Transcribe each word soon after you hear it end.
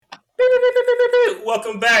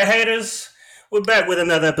Welcome back, haters. We're back with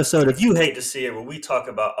another episode of You Hate to See It, where we talk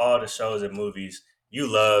about all the shows and movies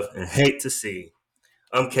you love and hate to see.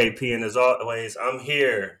 I'm KP, and as always, I'm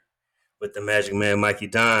here with the Magic Man, Mikey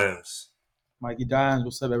Dimes. Mikey Dimes,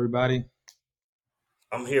 what's up, everybody?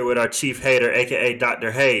 I'm here with our chief hater, aka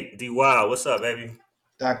Dr. Hate, D Wild. What's up, baby?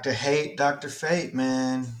 Dr. Hate, Dr. Fate,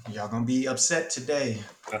 man. Y'all gonna be upset today.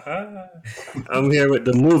 Uh-huh. I'm here with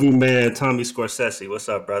the movie man, Tommy Scorsese. What's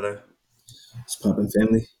up, brother? It's poppin'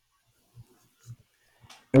 family.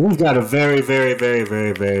 And we've got a very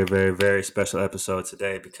special episode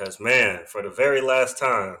today because, man, for the very last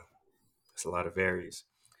time, it's a lot of varies.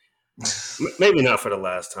 Maybe not for the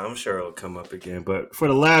last time. I'm sure it'll come up again. But for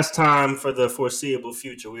the last time, for the foreseeable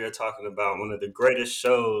future, we are talking about one of the greatest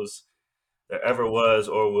shows there ever was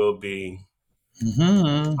or will be.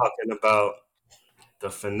 Mm-hmm. Talking about the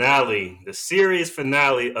finale, the series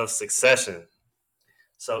finale of Succession.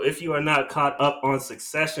 So if you are not caught up on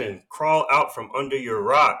Succession, crawl out from under your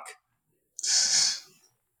rock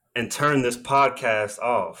and turn this podcast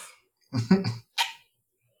off.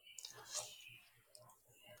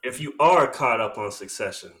 If you are caught up on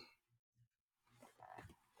Succession,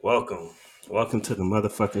 welcome. Welcome to the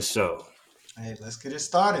motherfucking show. Hey, let's get it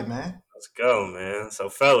started, man. Let's go, man. So,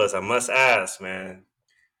 fellas, I must ask, man.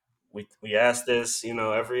 We ask this,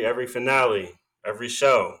 every finale, every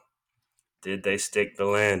show. Did they stick the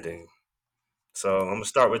landing? So I'm gonna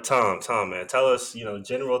start with Tom. Tom, man, tell us,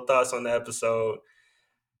 general thoughts on the episode,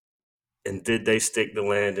 and did they stick the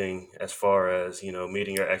landing as far as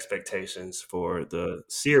meeting your expectations for the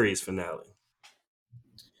series finale?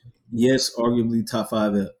 Yes, arguably top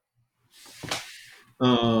 5 up.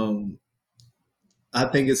 I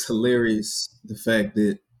think it's hilarious the fact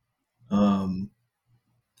that,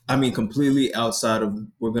 completely outside of,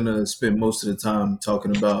 we're gonna spend most of the time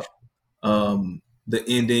talking about the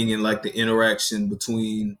ending and like the interaction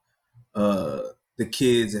between the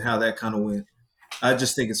kids and how that kind of went. I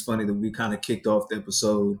just think it's funny that we kind of kicked off the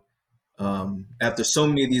episode after so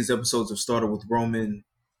many of these episodes have started with Roman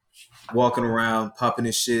walking around, popping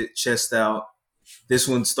his shit, chest out. This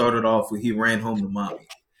one started off with he ran home to mommy.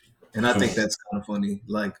 And I think that's kind of funny.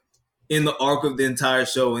 Like, in the arc of the entire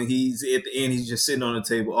show, and he's at the end, he's just sitting on the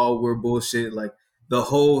table, all we're bullshit. Like, the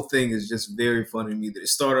whole thing is just very funny to me that it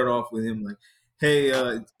started off with him like, hey,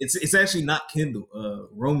 it's actually not Kendall.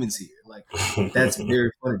 Roman's here. Like, that's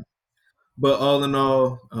very funny. But all in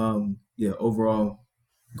all, overall,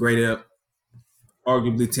 great up.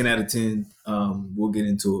 Arguably 10 out of 10. We'll get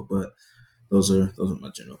into it, but those are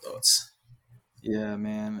my general thoughts. Yeah,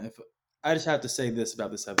 man. If I just have to say this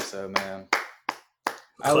about this episode, man.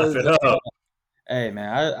 Clap it up. Hey,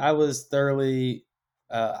 man, I was thoroughly,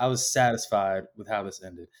 I was satisfied with how this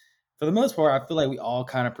ended. For the most part, I feel like we all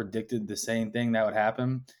kind of predicted the same thing that would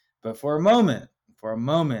happen. But for a moment,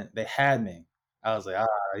 they had me. I was like,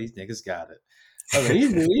 these niggas got it. I was like,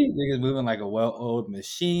 these niggas moving like a well-oiled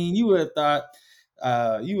machine. You would have thought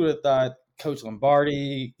Coach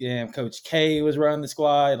Lombardi and Coach K was running the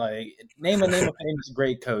squad. Like, name a famous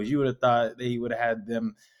great coach. You would have thought they would have had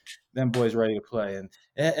them boys ready to play, and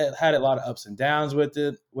it had a lot of ups and downs with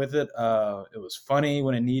it. It was funny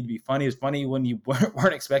when it needed to be funny. It was funny when you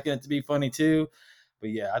weren't expecting it to be funny too. But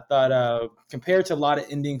yeah, I thought compared to a lot of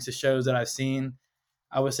endings to shows that I've seen,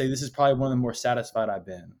 I would say this is probably one of the more satisfied I've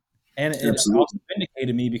been. And it also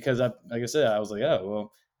vindicated me because like I said, I was like, oh,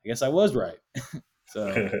 well, I guess I was right.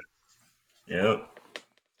 So, yep.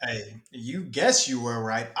 Hey, you guess you were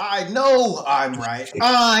right. I know I'm right.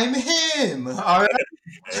 I'm him. All right.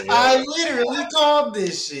 Yep. I literally called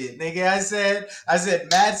this shit, nigga. I said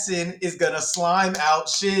Madsen is gonna slime out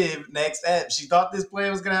Shiv next ep. She thought this play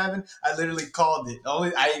was gonna happen. I literally called it.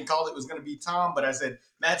 I didn't call it was gonna be Tom, but I said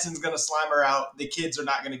Madsen's gonna slime her out. The kids are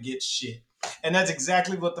not gonna get shit. And that's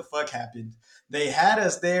exactly what the fuck happened. They had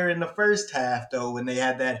us there in the first half, though, when they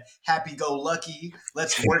had that happy-go-lucky,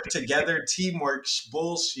 let's work together, teamwork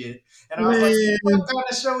bullshit. And I was like, what kind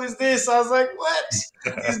of show is this? I was like, what?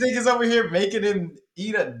 These niggas over here making him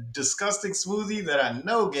eat a disgusting smoothie that I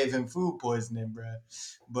know gave him food poisoning, bro.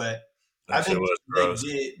 But I think they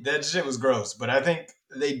did. That shit was gross. But I think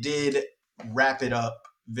they did wrap it up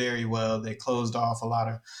very well. They closed off a lot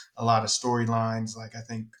of storylines. Like,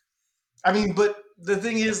 but the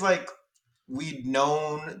thing is, like, we'd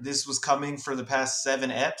known this was coming for the past 7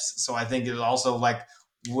 eps, so I think it also like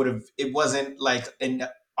it wasn't like a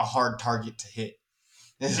hard target to hit.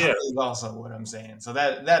 Is also what I'm saying. So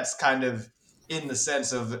that's kind of in the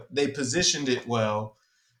sense of they positioned it well,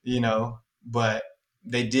 but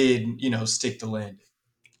they did, stick the landing.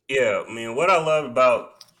 Yeah, I mean, what I love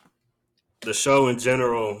about the show in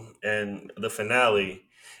general and the finale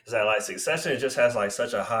is that like Succession just has like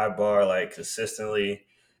such a high bar, like consistently,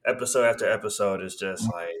 episode after episode is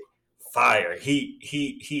just like fire. He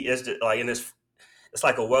is like in this. It's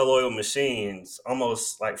like a well-oiled machine. It's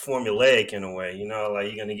almost like formulaic in a way. You know, like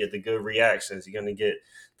you're gonna get the good reactions. You're gonna get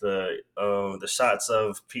the shots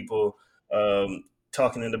of people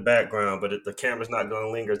talking in the background, but the camera's not gonna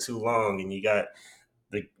linger too long, and you got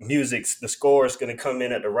the music, the score is going to come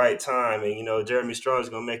in at the right time, and you know Jeremy Strong is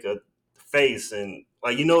going to make a face, and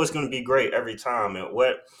like you know it's going to be great every time. And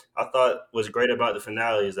what I thought was great about the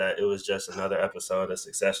finale is that it was just another episode of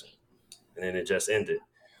Succession, and then it just ended.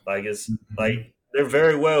 Like it's like there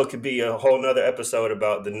very well could be a whole nother episode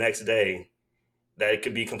about the next day that it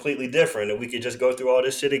could be completely different, and we could just go through all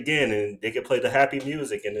this shit again, and they could play the happy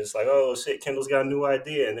music, and it's like, oh shit, Kendall's got a new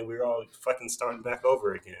idea, and then we're all fucking starting back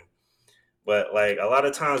over again. But like a lot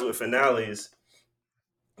of times with finales,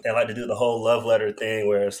 they like to do the whole love letter thing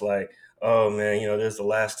where it's like, oh man, you know, this is the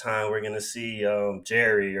last time we're gonna see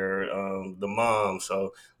Jerry or the mom, so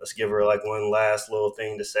let's give her like one last little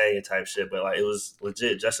thing to say type shit. But like it was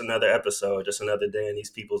legit, just another episode, just another day in these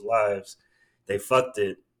people's lives. They fucked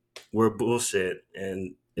it. We're bullshit,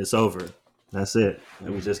 and it's over. That's it,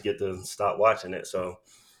 and we just get to stop watching it. So,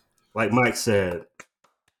 like Mike said.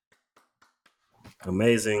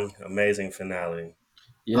 Amazing finale.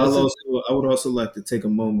 Yeah, I would also like to take a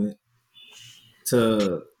moment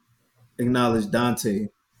to acknowledge Dante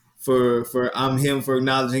for I'm him for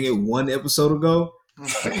acknowledging it one episode ago.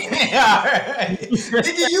 Yeah, right.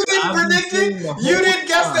 Nigga, you didn't predict it. You didn't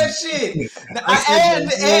guess that shit.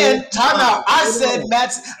 And timeout. I said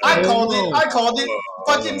Matt's. I called it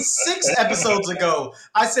fucking 6 episodes ago.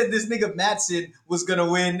 I said this nigga Mattson was gonna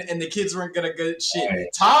win and the kids weren't gonna get shit.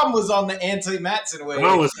 Tom was on the anti-Mattson way.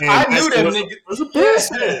 I knew them niggas. Was a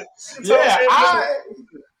bullshit. Yeah,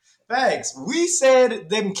 Thanks. We said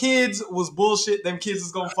them kids was bullshit. Them kids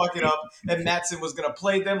was gonna fuck it up, and Mattson was gonna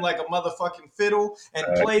play them like a motherfucking fiddle, and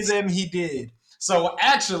play them. He did. So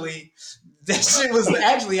actually, that shit was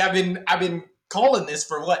actually. I've been calling this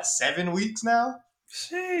for what 7 weeks now.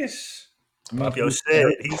 Sheesh. Pop your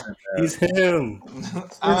shit. He's him.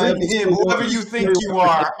 I'm him. Whoever you think you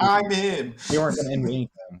are, I'm him. They weren't gonna end anything.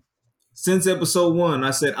 Since episode 1,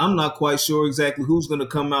 I said I'm not quite sure exactly who's going to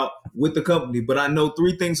come out with the company, but I know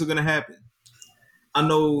 3 things are going to happen. I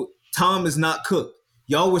know Tom is not cooked.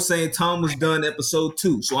 Y'all were saying Tom was done episode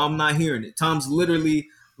 2, so I'm not hearing it. Tom's literally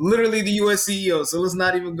the U.S. CEO, so let's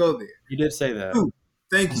not even go there. You did say that. 2.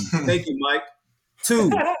 Thank you, Mike.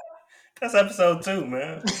 2. That's episode 2,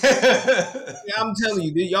 man. Yeah, I'm telling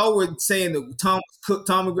you, y'all were saying that Tom was cooked.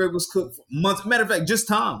 Tom and Greg was cooked for months. Matter of fact, just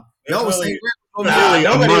Tom. Y'all were saying Greg.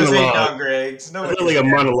 Nobody was hating on Greg's. Really a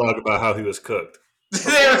monologue about how he was cooked.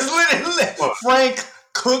 There was literally Frank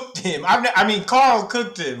cooked him. I mean, Carl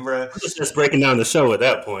cooked him, bro. I was just breaking down the show at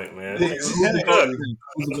that point, man. Who's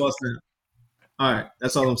the boss now? All right,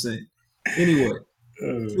 that's all I'm saying. Anyway,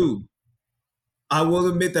 2. I will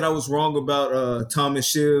admit that I was wrong about Tom and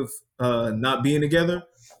Shiv not being together.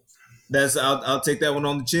 I'll take that one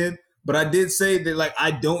on the chin. But I did say that, like, I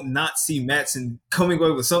don't not see Mattson coming away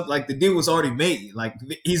with something. Like, the deal was already made. Like,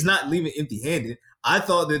 he's not leaving empty-handed. I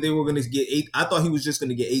thought that they were going to get I thought he was just going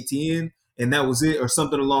to get ATN, and that was it, or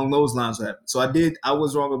something along those lines would happen. So I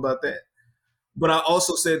was wrong about that. But I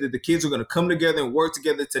also said that the kids are going to come together and work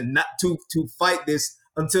together to fight this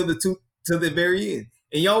until the very end.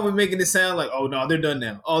 And y'all were making it sound like, oh, no, they're done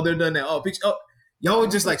now. Oh, they're done now. Oh, y'all were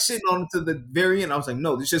just, like, shitting on it to the very end. I was like,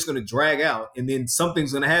 no, it's just going to drag out, and then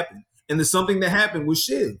something's going to happen. And the something that happened was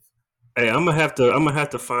Shiv. Hey, I'm gonna have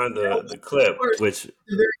to find the clip. Which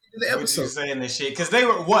the episode saying this shit because they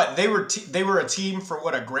were what they were a team for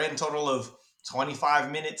what a grand total of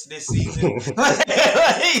 25 minutes this season.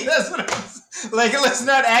 That's what let's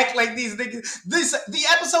not act like these niggas. The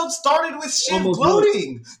episode started with Shiv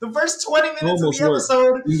gloating. The first 20 minutes of the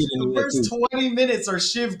episode, the first 20 minutes are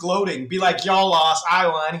Shiv gloating. Be like, y'all lost, I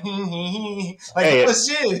won. It was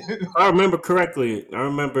Shiv. I remember correctly. I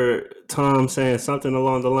remember Tom saying something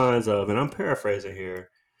along the lines of, and I'm paraphrasing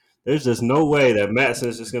here, there's just no way that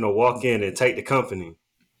Mattson's just going to walk in and take the company.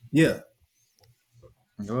 Yeah.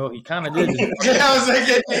 Well, he kind of did. I was like,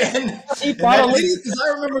 at the end. I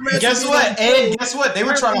remember. Guess what? And guess what? They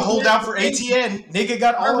were trying to hold out for ATN. Nigga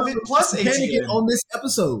got all of it plus ATN on this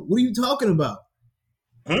episode. What are you talking about?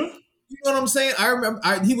 You know what I'm saying? I remember.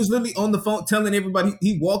 He was literally on the phone telling everybody.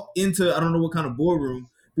 He walked into I don't know what kind of boardroom.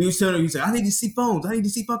 But he was telling. He said, "I need to see phones. I need to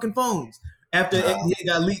see fucking phones." After it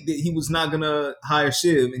got leaked that he was not gonna hire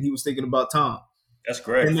Shiv and he was thinking about Tom. That's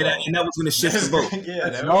great. And that was gonna shift the vote. Yeah,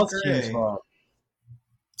 that's y'all's King's fault.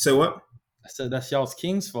 Say what? I said that's y'all's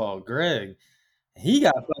King's fault, Greg. He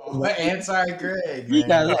got Anti-Greg, He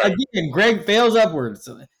got man. again. Greg fails upwards.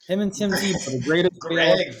 So him and Tim Tebow are the greatest.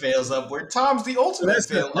 Greg fails upward. Tom's the ultimate That's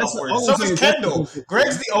fail that's upward. all So I'm saying is is that's Kendall.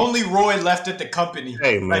 Greg's the only Roy left at the company.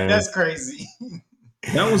 Hey, Like man. that's crazy.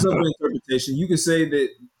 that was up for interpretation. You could say that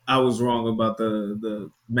I was wrong about the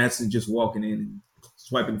Matson just walking in and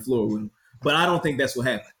swiping the floor with him, but I don't think that's what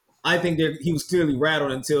happened. I think he was clearly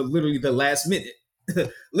rattled until literally the last minute,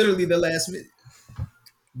 literally the last minute.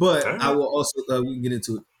 But I will also we can get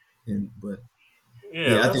into it, but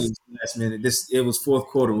yeah, I think it was the last minute. It was fourth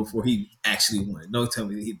quarter before he actually won. Don't tell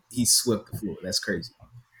me he swept the floor. That's crazy.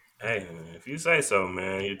 Hey, if you say so,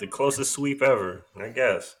 man, you're the closest sweep ever, I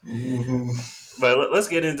guess. But let's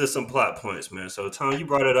get into some plot points, man. So, Tom, you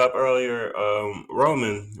brought it up earlier.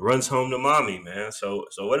 Roman runs home to mommy, man. So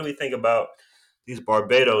what do we think about these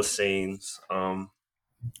Barbados scenes?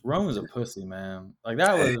 Roman's a pussy, man. Like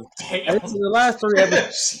that was the last 3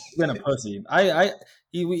 episodes. He's been a pussy.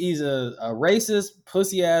 He's a racist,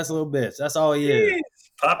 pussy ass little bitch. That's all he is.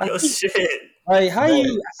 Pop your shit. Like how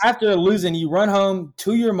you after losing, you run home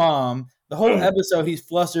to your mom. The whole episode, he's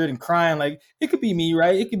flustered and crying. Like it could be me,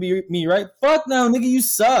 right? It could be me, right? Fuck no, nigga, you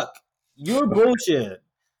suck. You're bullshit.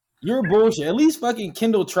 You're bullshit. At least fucking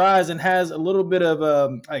Kendall tries and has a little bit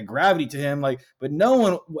of like gravity to him. Like, but no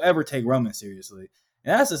one will ever take Roman seriously.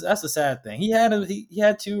 And that's a sad thing. He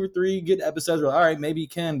had 2 or 3 good episodes where all right, maybe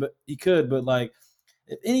he could, but like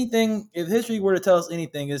if anything, if history were to tell us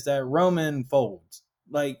anything, is that Roman folds.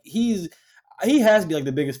 Like he has to be like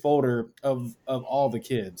the biggest folder of all the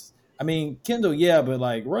kids. I mean, Kendall, yeah, but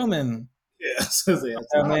like Roman. Yeah,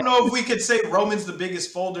 I don't know if we could say Roman's the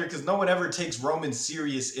biggest folder because no one ever takes Roman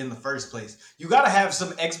serious in the first place. You got to have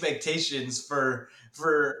some expectations for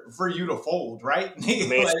you to fold, right? I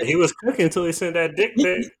mean, like, he was cooking until he sent that dick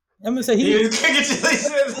pic. I'm gonna say he was cooking until he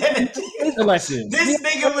sent that dick. This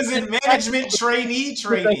nigga was in management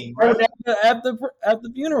training, bro. At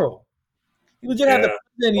the funeral. He legit had the president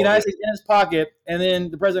of the United States in his pocket, and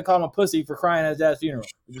then the president called him a pussy for crying at his dad's funeral.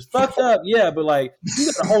 Which is fucked up, yeah, but like you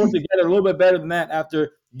got to hold it together a little bit better than that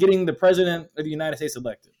after getting the president of the United States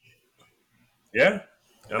elected. Yeah,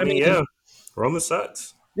 I mean, yeah, Roman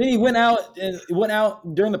sucks. Then he went out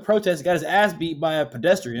during the protest, got his ass beat by a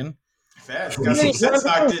pedestrian. Fast, got some sense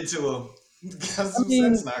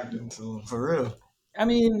knocked into him. For real. I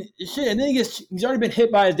mean, shit. And then he's already been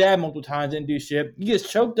hit by his dad multiple times, didn't do shit. He gets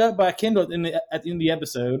choked up by Kendall at the end of the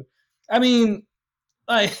episode. I mean,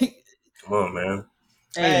 like, come on, man.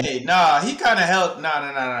 Hey, nah, he kind of held. Nah.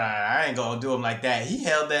 I ain't gonna do him like that. He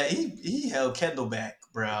held that. He held Kendall back,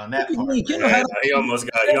 bro. On that part. Yeah, he almost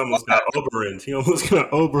got Oberyn.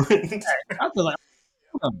 I feel like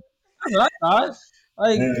that's what I thought.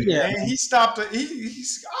 Like, yeah, man, he stopped.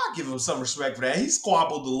 I'll give him some respect for that. He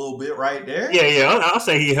squabbled a little bit right there. Yeah. I'll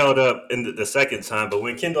say he held up in the second time, but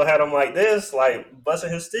when Kendall had him like this, like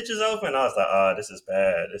busting his stitches open, I was like, "Oh, this is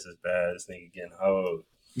bad. This nigga getting hoed."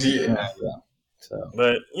 Yeah. So,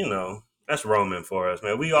 but that's Roman for us,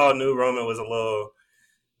 man. We all knew Roman was a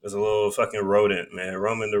little fucking rodent, man.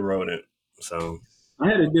 Roman the rodent. So I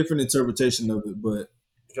had a different interpretation of it, but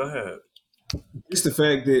go ahead. It's the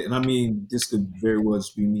fact that, and I mean, this could very well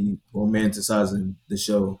just be me romanticizing the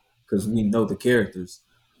show because we know the characters.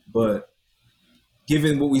 But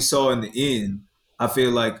given what we saw in the end, I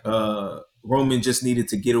feel like Roman just needed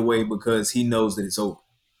to get away because he knows that it's over.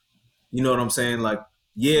 You know what I'm saying? Like,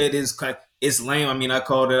 yeah, it is. It's lame. I mean, I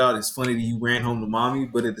called it out. It's funny that you ran home to mommy,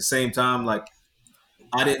 but at the same time, like,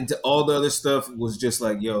 I didn't. All the other stuff was just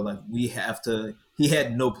like, yo, like we have to. He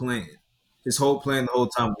had no plan. His whole plan the whole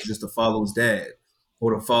time was just to follow his dad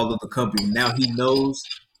or to follow the company. Now he knows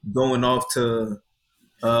going off to,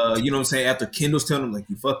 you know what I'm saying? After Kendall's telling him, like,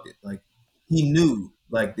 you fucked it. Like, he knew,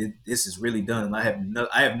 like, this is really done. I have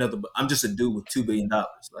nothing, but I'm just a dude with $2 billion.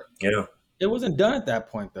 Like, yeah. It wasn't done at that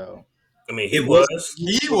point, though. I mean, He was,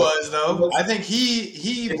 though. I think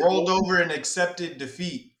he rolled over and accepted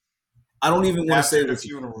defeat. I don't even want to say the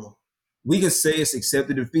funeral. We can say it's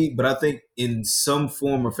accepted defeat, but I think in some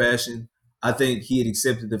form or fashion, I think he had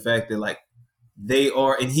accepted the fact that like they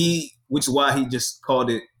are, and which is why he just called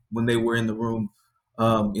it when they were in the room,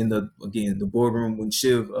 in the boardroom when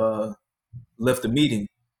Shiv left the meeting.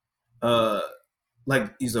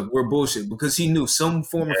 Like he's like, we're bullshit because he knew some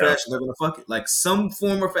form or fashion they're gonna fuck it. Like some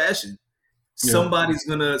form or fashion, something's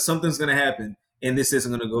gonna happen, and this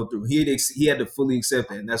isn't gonna go through. He had to fully accept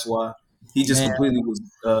that, and that's why he just completely was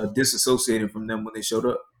disassociated from them when they showed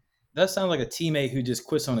up. That sounds like a teammate who just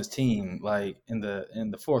quits on his team, like in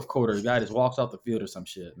the fourth quarter. The guy just walks off the field or some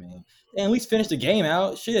shit, man. And at least finish the game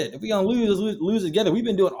out. Shit, if we gonna lose together. We've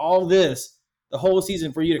been doing all this the whole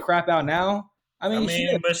season for you to crap out now. I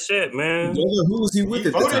mean, but shit, man. Who was he with He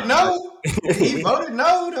at the voted time? no. He voted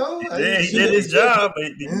no, though. He did his job,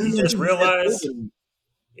 but he just realized.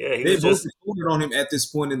 Yeah, he They was both just. voted on him at this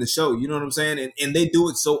point in the show. You know what I'm saying? And they do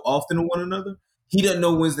it so often to one another. He doesn't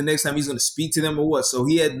know when's the next time he's going to speak to them or what. So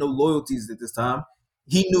he had no loyalties at this time.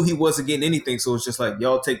 He knew he wasn't getting anything. So it's just like,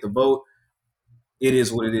 y'all take the vote. It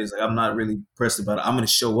is what it is. Like, I'm not really pressed about it. I'm going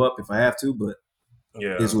to show up if I have to, but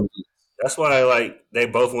Yeah. it is what it is. That's why they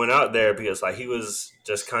both went out there, because like he was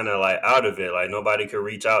just kind of like out of it. Like nobody could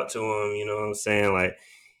reach out to him. You know what I'm saying? Like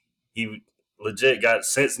he legit got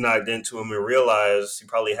sense knocked into him and realized, he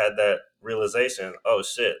probably had that realization. Oh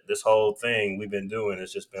shit! This whole thing we've been doing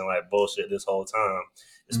has just been like bullshit this whole time.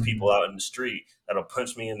 There's people out in the street that'll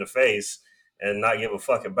punch me in the face and not give a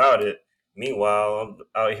fuck about it. Meanwhile, I'm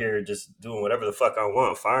out here just doing whatever the fuck I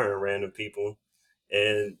want, firing random people,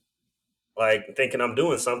 and like thinking I'm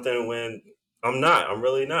doing something when I'm not. I'm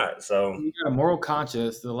really not. So he got a moral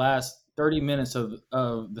conscience the last 30 minutes of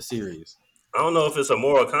the series. I don't know if it's a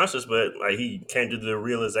moral conscience, but like he came to the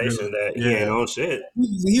realization that he ain't on shit.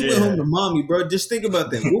 He went home to mommy, bro. Just think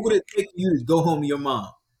about that. What would it take you to go home to your mom?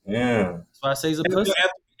 Yeah. That's why I say he's a pussy.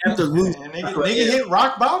 After losing, nigga hit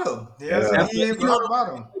rock bottom. Yeah, he hit rock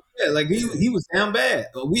bottom. Yeah, like he was down bad.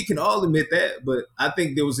 We can all admit that, but I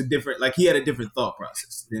think there was a different, like he had a different thought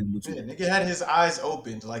process than what you. Yeah, nigga had his eyes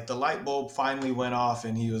opened. Like the light bulb finally went off,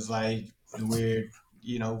 and he was like, "We're,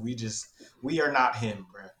 we are not him,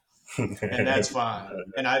 bro." And that's fine.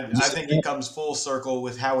 And I think it comes full circle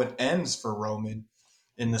with how it ends for Roman,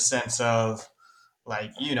 in the sense of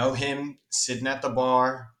like, him sitting at the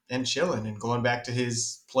bar and chilling and going back to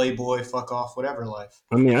his playboy, fuck off, whatever life.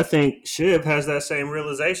 I mean, I think Shiv has that same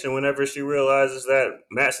realization whenever she realizes that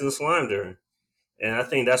Matson slimed her. And I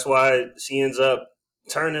think that's why she ends up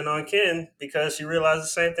turning on Ken, because she realized the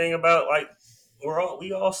same thing about like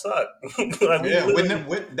we all suck. Like,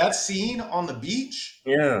 with that scene on the beach,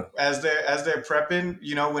 as they're prepping,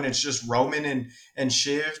 when it's just Roman and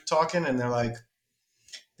Shiv talking, and they're like,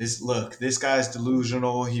 this guy's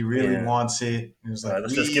delusional. He really wants it. It was like,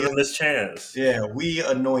 let's just give him this chance. Yeah, we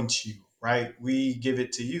anoint you, right? We give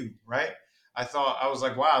it to you, right? I was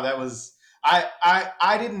like, wow, that was.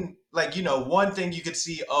 I didn't like, one thing you could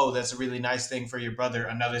see, oh, that's a really nice thing for your brother.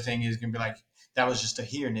 Another thing is gonna be like, that was just a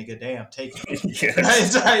here, nigga, damn, take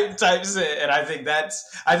it. type shit. And I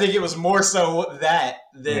think it was more so that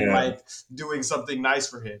than like doing something nice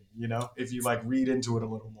for him, if you like read into it a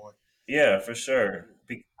little more. Yeah, for sure.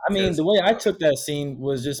 I mean, the way I took that scene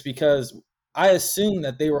was just because I assumed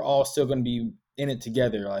that they were all still going to be in it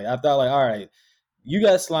together. Like I thought, like, all right, you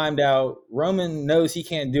got slimed out. Roman knows he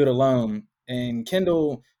can't do it alone, and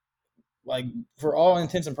Kendall, like for all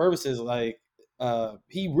intents and purposes, like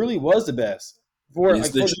he really was the best. I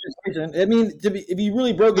mean, if you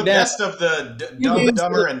really broke it down, the best of the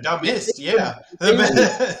dumber and dumbest, yeah.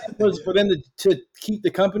 Was for them to keep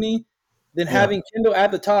the company, then having Kendall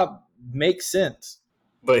at the top makes sense.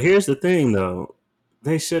 But here's the thing, though,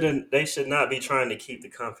 they should not be trying to keep the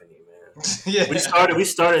company, man. We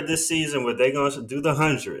started this season with they're going to do the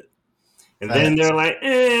 100, and then they're like,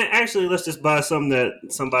 actually, let's just buy something that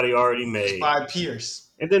somebody already made. Buy Pierce.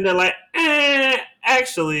 And then they're like,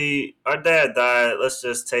 actually, our dad died. Let's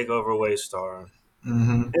just take over Waystar.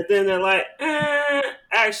 Mm-hmm. And then they're like,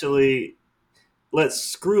 actually, let's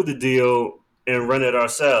screw the deal and run it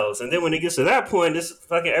ourselves. And then when it gets to that point, it's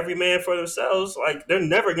fucking every man for themselves. Like, they're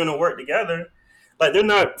never going to work together. Like, they're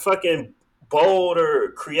not fucking bold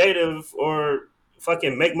or creative or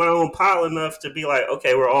fucking make my own pile enough to be like,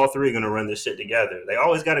 okay, we're all three going to run this shit together. They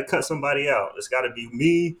always got to cut somebody out. It's got to be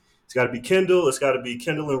me. It's got to be Kendall. It's got to be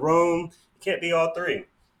Kendall and Rome. It can't be all three.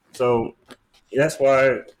 So that's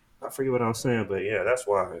why, I forget what I'm saying, but yeah, that's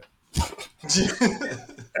why.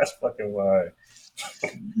 That's fucking why.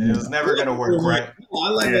 It was never going to work, right? I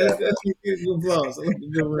like that. That's applause.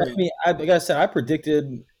 I mean, like I said, I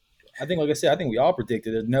think we all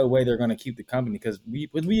predicted there's no way they're going to keep the company, because we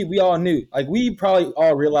all knew. Like, we probably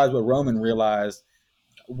all realized what Roman realized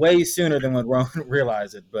way sooner than when Roman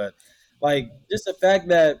realized it. But, like, just the fact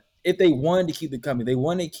that if they wanted to keep the company, they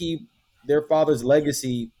wanted to keep their father's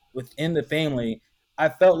legacy within the family, I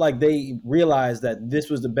felt like they realized that this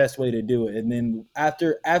was the best way to do it. And then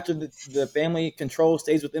after the family control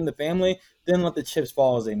stays within the family, then let the chips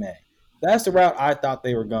fall as they may. That's the route I thought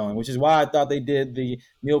they were going, which is why I thought they did the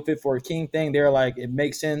meal fit for a king thing. They're like, it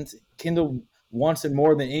makes sense. Kendall wants it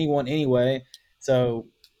more than anyone anyway. So,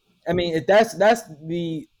 I mean, that's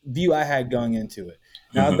the view I had going into it.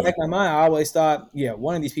 Now, back in my mind, I always thought,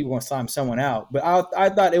 one of these people going to slime someone out. But I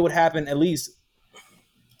thought it would happen at least.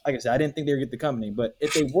 Like I said, I didn't think they would get the company. But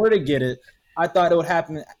if they were to get it, I thought it would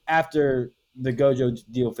happen after the Gojo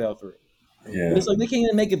deal fell through. Yeah. But it's like they can't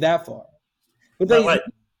even make it that far. But But they like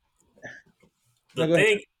No, go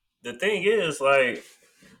ahead. the thing is, like,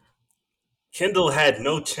 Kendall had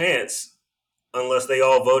no chance unless they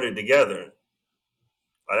all voted together.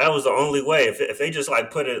 Like, that was the only way. If they just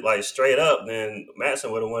like put it like straight up, then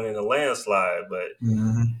Madsen would have won in a landslide. But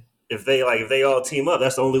if they all team up,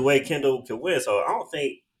 that's the only way Kendall can win. So I don't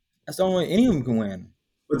think That's the only way any of them can win.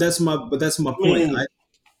 But that's my point.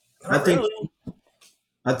 not think- really.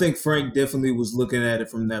 I think Frank definitely was looking at it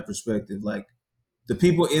from that perspective. Like, the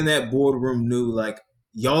people in that boardroom knew, like,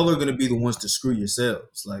 y'all are going to be the ones to screw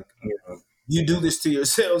yourselves. Like, you do this to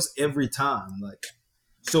yourselves every time. Like,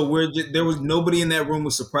 so there was nobody in that room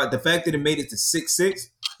was surprised. The fact that it made it to 6-6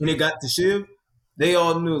 and it got to Shiv, they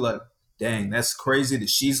all knew, like, dang, that's crazy that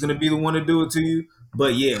she's going to be the one to do it to you.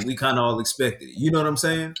 But yeah, we kind of all expected it. You know what I'm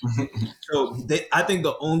saying? So I think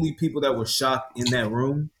the only people that were shocked in that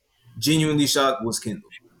room, genuinely shocked, was Kendall.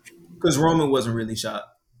 Because Roman wasn't really shocked.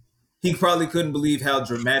 He probably couldn't believe how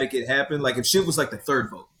dramatic it happened. Like, if Shiv was like the third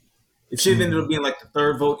vote, if Shiv ended up being like the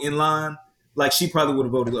third vote in line, like, she probably would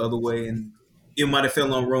have voted the other way, and it might have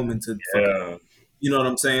fell on Roman to you know what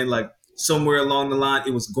I'm saying? Like, somewhere along the line,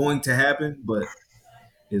 it was going to happen, but it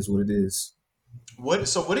is what it is. What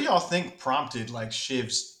do y'all think prompted like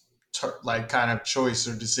Shiv's kind of choice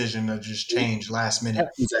or decision to just change last minute?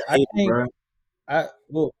 I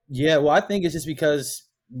think it's just because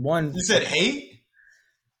one. You said hate?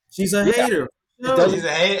 She's a hater. No, she's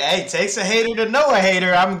a hater. Hey, takes a hater to know a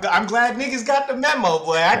hater. I'm glad niggas got the memo,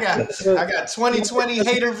 boy. I got 2020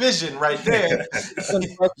 hater vision right there.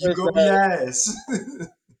 You go be ass.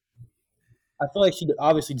 I feel like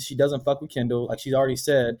she doesn't fuck with Kendall, like she's already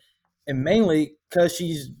said, and mainly because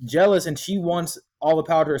she's jealous and she wants all the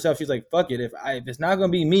power to herself. She's like, fuck it. If it's not gonna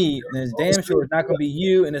be me, then it's damn sure it's not gonna be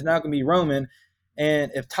you, and it's not gonna be Roman.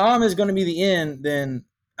 And if Tom is gonna be the end, then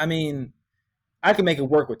I mean, I can make it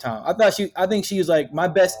work with Tom. I think she was like, my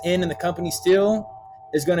best end in the company still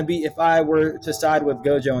is going to be if I were to side with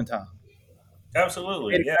Gojo and Tom.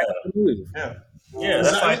 Absolutely, yeah.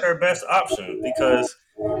 That's like her best option because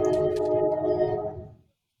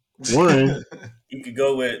one, you could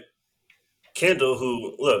go with Kendall,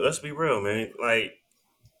 who, look, let's be real, man. Like,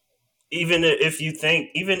 even if you think,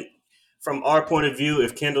 even from our point of view,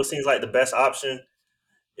 if Kendall seems like the best option,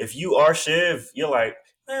 if you are Shiv, you're like,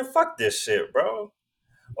 man, fuck this shit, bro.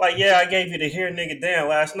 Like, yeah, I gave you the here nigga down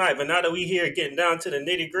last night, but now that we here getting down to the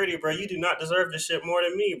nitty gritty, bro, you do not deserve this shit more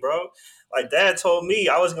than me, bro. Like, Dad told me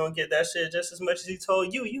I was gonna get that shit just as much as he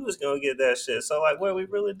told you was gonna get that shit. So, like, what are we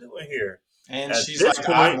really doing here? And she's like,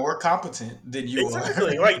 I'm more competent than you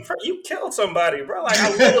exactly. are. Like, you killed somebody, bro. Like,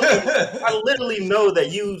 I literally know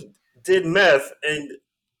that you did meth and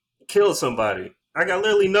killed somebody. Like, I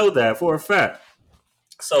literally know that for a fact.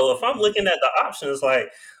 So if I'm looking at the options,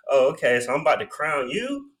 like, oh, okay, so I'm about to crown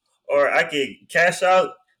you, or I could cash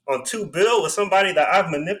out on $2 billion with somebody that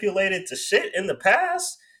I've manipulated to shit in the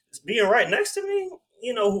past, just being right next to me.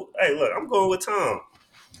 You know, hey, look, I'm going with Tom.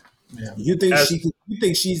 Yeah. You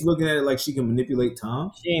think she's looking at it like she can manipulate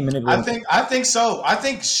Tom? She ain't manipulating. I think so. I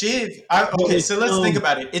think Shiv. So let's think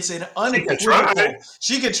about it. It's an unequivocal.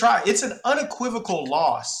 She could try. It's an unequivocal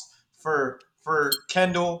loss for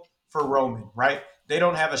Kendall, for Roman, right? They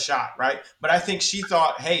don't have a shot, right? But I think she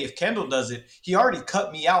thought, hey, if Kendall does it, he already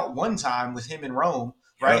cut me out one time with him in Rome,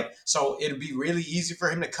 right? Yep. So it'd be really easy for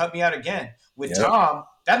him to cut me out again. With Tom,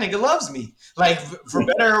 that nigga loves me. Like, for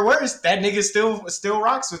better or worse, that nigga still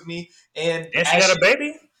rocks with me. And she got a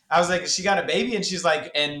baby? I was like, she got a baby, and she's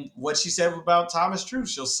like, and what she said about Tom is true.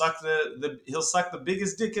 He'll suck the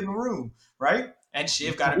biggest dick in the room, right? And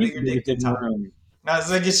Shiv got a bigger dick than Tom. I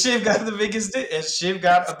was like, Shiv got the biggest dick, and Shiv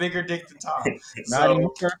got a bigger dick than Tom. Not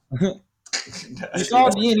anymore. You saw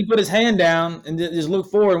at the end, he put his hand down and just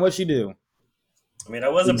looked forward, and what'd she do? I mean,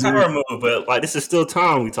 that was a power move, but like, this is still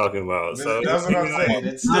Tom we talking about. So that's what I'm saying.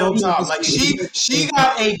 It's still Tom. Like, she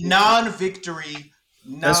got a non-victory,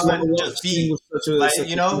 non-defeat. Like,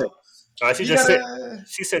 you know. She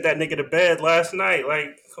said that nigga to bed last night.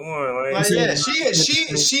 Like, come on, like yeah,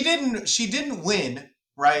 she didn't win.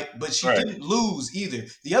 Right, but she didn't lose either.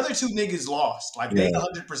 The other two niggas lost. Like, they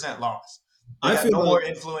 100% lost. They got no more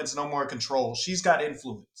influence, no more control. She's got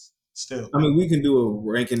influence still. I mean, we can do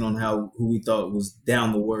a ranking on who we thought was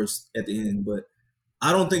down the worst at the end, but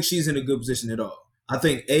I don't think she's in a good position at all. I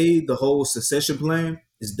think the whole succession plan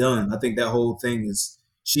is done. I think that whole thing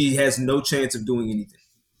she has no chance of doing anything.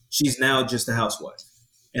 She's now just a housewife,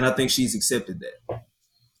 and I think she's accepted that.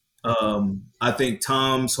 I think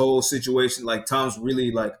Tom's whole situation, like, Tom's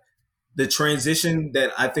really, like, the transition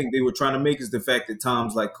that I think they were trying to make is the fact that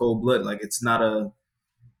Tom's like cold blood. Like, it's not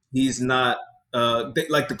He's not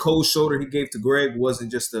like the cold shoulder he gave to Greg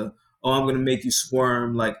wasn't just I'm going to make you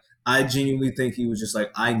squirm. Like I genuinely think he was just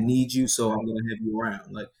like, I need you, so I'm going to have you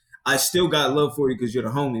around. Like I still got love for you because you're the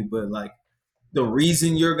homie, but like the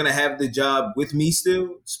reason you're going to have the job with me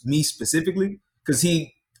still, me specifically, because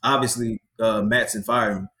he obviously Mattson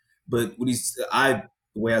fired him, but what the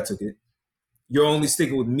way I took it, you're only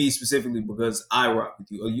sticking with me specifically because I rock with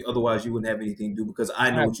you. Otherwise, you wouldn't have anything to do because I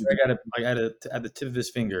know what you do. I got it at the tip of his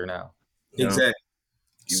finger now. Yeah. Exactly.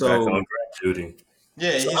 You back on Greg Judy.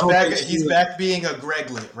 Yeah, So he's back. He's back being a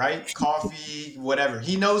Greglet, right? Coffee, whatever.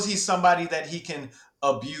 He knows he's somebody that he can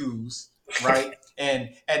abuse, right? and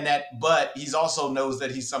that, but he's also knows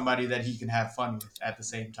that he's somebody that he can have fun with at the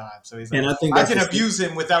same time. So he's like, I can abuse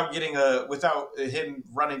him without him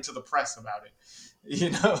running to the press about it,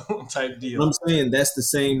 type deal. I'm saying that's the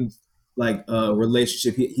same like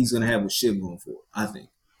relationship he's gonna have with Shiv going forward. I think.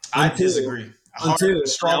 I disagree.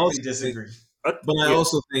 Strongly disagree. But I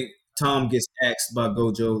also think Tom gets axed by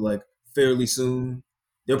Gojo like fairly soon.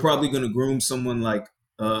 They're probably going to groom someone like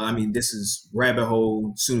this is rabbit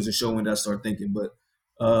hole. As soon as the show ended, I start thinking, but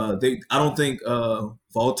I don't think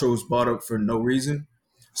Voltor was brought up for no reason.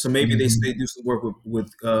 So maybe they do some work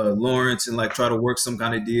with Lawrence and like try to work some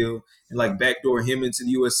kind of deal and like backdoor him into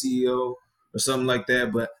the U.S. CEO or something like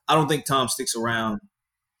that. But I don't think Tom sticks around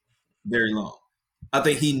very long. I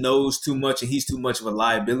think he knows too much and he's too much of a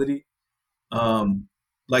liability.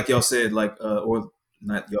 Like y'all said, or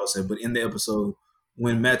not y'all said, but in the episode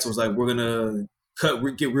when Matt was like, we're gonna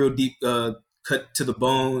get real deep, cut to the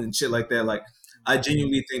bone and shit like that. Like, I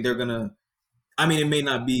genuinely think they're gonna. I mean, it may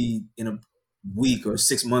not be in a week or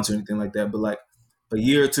 6 months or anything like that, but like a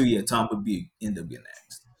year or 2, Tom would end up getting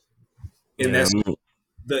axed, and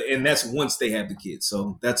that's once they have the kids.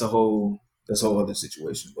 So that's a whole other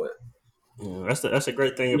situation. But yeah, that's a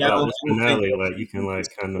great thing about this finale. Like you can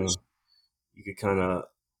kind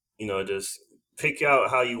of just pick out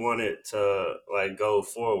how you want it to like go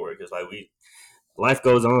forward, because like life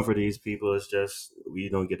goes on for these people. It's just we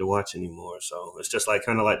don't get to watch anymore, so it's just like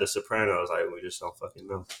kind of like The Sopranos. Like we just don't fucking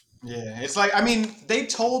know. Yeah, it's like, I mean, they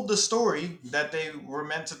told the story that they were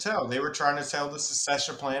meant to tell. They were trying to tell the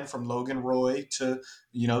succession plan from Logan Roy to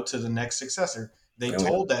the next successor. They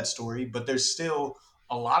told that story, but there's still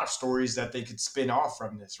a lot of stories that they could spin off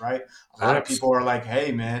from this, right? A lot of people are like,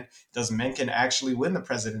 hey, man, does Mencken actually win the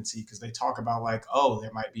presidency? Because they talk about like, oh,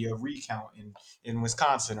 there might be a recount in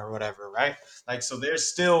Wisconsin or whatever, right? Like, so there's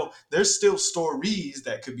still stories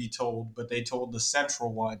that could be told, but they told the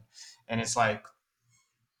central one. And it's like,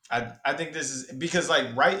 I think this is because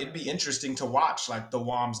like, right, it'd be interesting to watch like the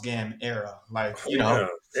Wamsgam era. Like, Yeah,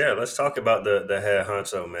 let's talk about the head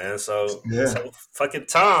honcho, man. So fucking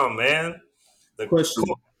Tom, man. The question.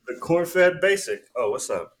 The corn-fed basic. Oh, what's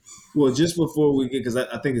up? Well, just before we get, because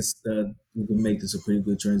I think it's we can make this a pretty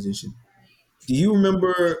good transition. Do you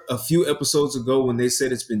remember a few episodes ago when they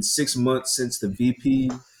said it's been 6 months since the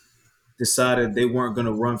VP decided they weren't going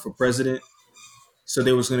to run for president? So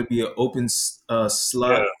there was going to be an open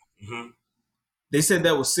slot. Yeah. Mm-hmm. They said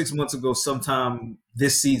that was 6 months ago, sometime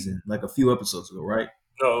this season, like a few episodes ago, right?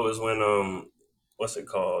 No, it was when what's it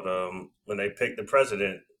called? When they picked the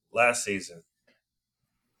president last season.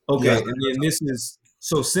 Okay, and then this is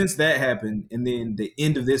so since that happened, and then the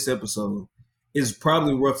end of this episode is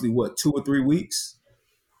probably roughly what 2 or 3 weeks,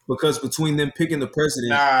 because between them picking the president.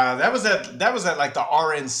 Nah, that was at like the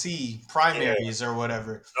RNC primaries or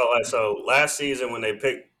whatever. So last season when they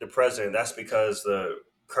picked the president, that's because the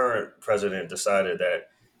current president decided that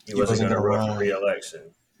he wasn't going to run for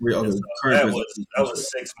re-election. That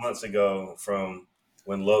was 6 months ago from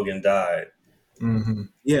when Logan died. Mm-hmm.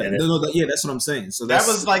 Yeah, that's what I'm saying. So that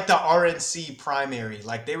was like the RNC primary.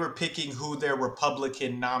 Like they were picking who their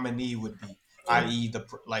Republican nominee would be, i.e.,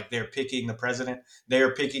 they're picking the president. They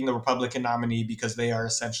are picking the Republican nominee because they are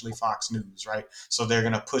essentially Fox News, right? So they're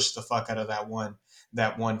gonna push the fuck out of that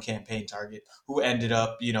one campaign target who ended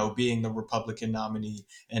up, being the Republican nominee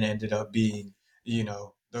and ended up being,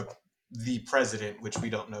 the president, which we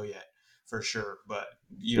don't know yet for sure. But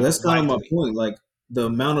that's kind of my point. Like the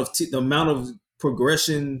amount of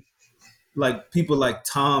progression like people like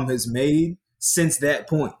Tom has made since that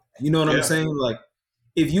point. You know what I'm saying? Like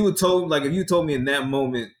if you told me in that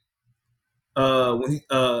moment when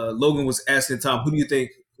Logan was asking Tom, who do you think,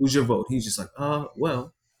 who's your vote? He's just like, you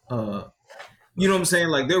know what I'm saying?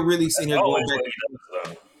 Like they're really sitting here going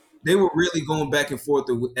back. They were really going back and forth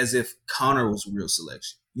as if Connor was a real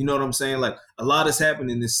selection. You know what I'm saying? Like a lot has happened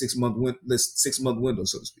in this 6 month window,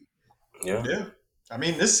 so to speak. Yeah. I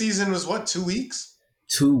mean, this season was what, 2 weeks?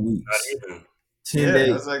 2 weeks. Not even. 10 Yeah, I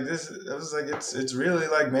days. was like this. I was like it's really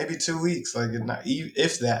like maybe 2 weeks, like not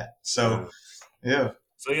if that. So yeah.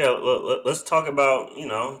 So yeah, let's talk about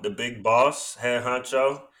the big boss, head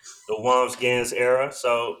honcho, the Worms Gans era.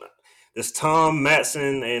 So this Tom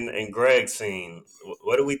Matson and Greg scene.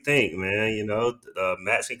 What do we think, man?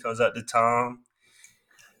 Matson comes up to Tom,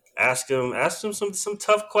 ask him some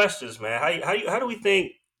tough questions, man. How do we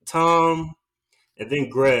think Tom and then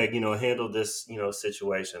Greg, handled this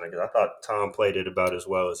situation? Because I thought Tom played it about as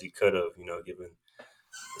well as he could have, given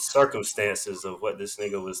the circumstances of what this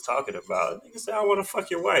nigga was talking about. Nigga said, "I want to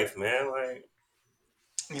fuck your wife, man." Like,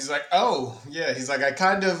 He's like, oh yeah. He's like, I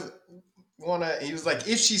kind of wanna. He was like,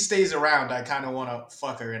 if she stays around, I kind of want to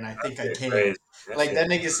fuck her, and I think I shit can. crazy. That Like shit. that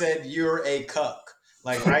nigga said, you're a cuck.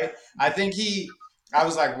 Like right. I think he. I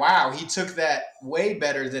was like, wow, he took that way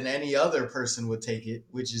better than any other person would take it,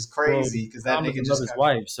 which is Well, crazy because that Tom nigga doesn't love just his kind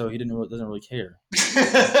wife, so he doesn't really care.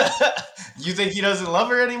 of. You think he doesn't love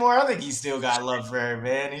her anymore? I think he still got love for her,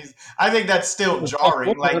 man. I think that's He still has love for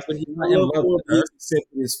jarring. her, Like, but he's I not in love love him, with he's her.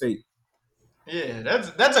 accepted his fate. yeah,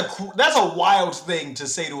 that's a wild thing to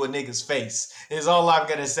say to a nigga's face. Is all I'm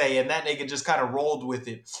gonna say, and that nigga just kind of rolled with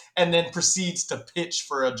it, and then proceeds to pitch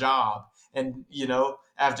for a job. And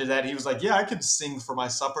after that, he was like, "Yeah, I can sing for my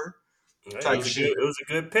supper." Hey, Type shit. it was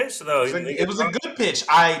a good pitch though. It was a good pitch.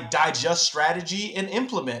 I digest strategy and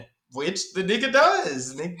implement, which the nigga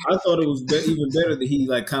does. Nigga. I thought it was even better that he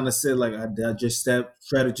like kind of said like I just step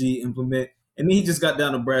strategy implement, and then he just got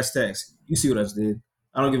down to brass tacks. You see what I just did?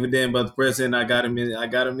 I don't give a damn about the president. I got him in. I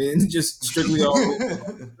got him in just strictly off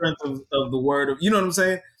the strength of the word of you know what I'm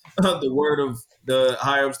saying. The word of the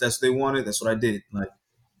higher ups. That's what they wanted. That's what I did. Like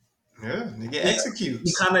Yeah, nigga you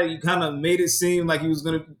executes. kind of made it seem like he was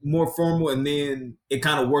gonna be more formal, and then it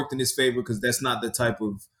kind of worked in his favor because that's not the type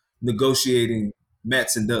of negotiating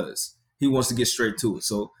Matson does. He wants to get straight to it,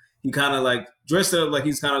 so he kind of like dressed it up like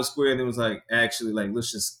he's kind of square, and it was like actually like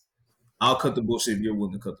let's just I'll cut the bullshit if you're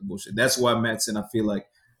willing to cut the bullshit. That's why Matson I feel like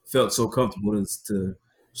felt so comfortable to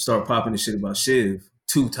start popping the shit about Shiv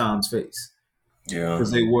to Tom's face Yeah.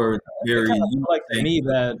 because they were It very kind of felt like to me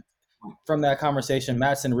that from that conversation,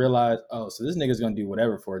 Matson realized, oh, so this nigga's gonna do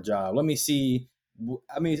whatever for a job. Let me see.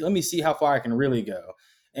 Let me see how far I can really go.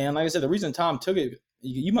 And like I said, the reason Tom took it,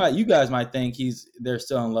 you guys might think they're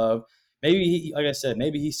still in love. Maybe like I said,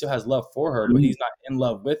 maybe he still has love for her, but he's not in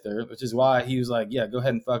love with her, which is why he was like, yeah, go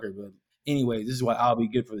ahead and fuck her. But anyway, this is why I'll be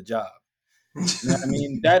good for the job. You know what I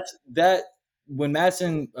mean? That when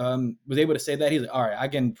Matson was able to say that, he's like, all right, I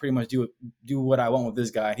can pretty much do what I want with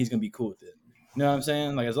this guy, and he's gonna be cool with it. You know what I'm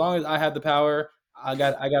saying? Like as long as I have the power, I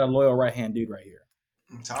got a loyal right hand dude right here.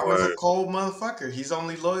 Tom is a cold motherfucker. He's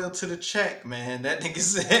only loyal to the check, man. That nigga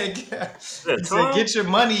said, Yeah, he said, get your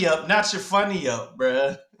money up, not your funny up,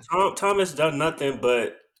 bruh. Tom has done nothing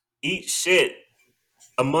but eat shit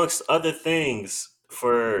amongst other things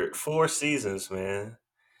for 4 seasons, man.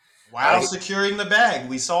 While securing the bag,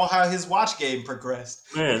 we saw how his watch game progressed.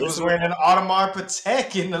 Man, He was wearing an Audemars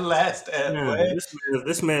Patek in the last man,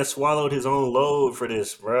 this man swallowed his own load for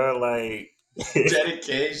this, bro. Like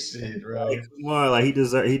dedication, bro. like, come on, like he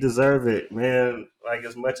deserve it, man. Like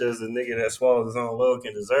as much as the nigga that swallowed his own load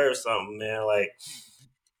can deserve something, man. Like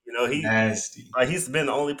Nasty. like he's been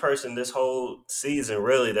the only person this whole season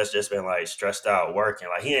really that's just been like stressed out working.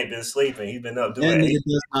 Like he ain't been sleeping. He's been up doing. That nigga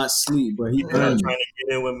does not sleep, bro. He trying to get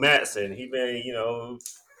in with Matson. He been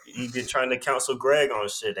trying to counsel Greg on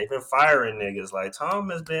shit. They've been firing niggas. Like Tom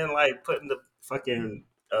has been like putting the fucking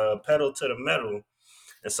pedal to the metal.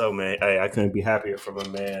 And so, man, hey, I couldn't be happier for my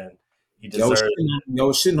man. He deserves. Y'all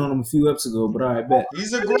was shitting on him a few episodes ago, but I bet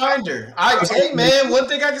he's a grinder. Hey man, one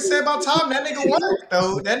thing I can say about Tom, that nigga work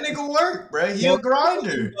though. That nigga work, bro. He a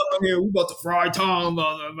grinder. Here we about to fry Tom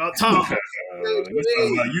about Tom. We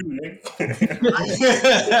talking about you, nigga.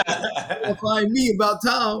 Fry me about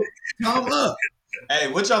Tom. Tom up.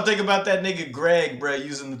 Hey, what y'all think about that nigga Greg, bro,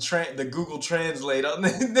 using the Google Translate on the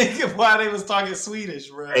nigga while they was talking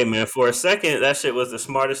Swedish, bro? Hey, man, for a second, that shit was the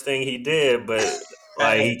smartest thing he did, but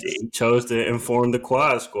like he chose to inform the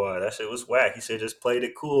Quad Squad. That shit was whack. He should just played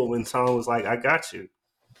it cool when Tom was like, "I got you."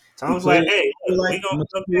 Tom was like, "Hey, we gonna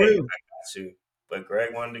I got you." But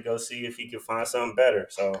Greg wanted to go see if he could find something better.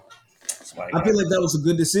 So I feel like that was a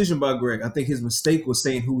good decision by Greg. I think his mistake was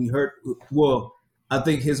saying who he hurt. Well, I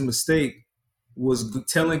think his mistake was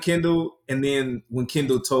telling Kendall, and then when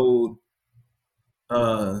Kendall told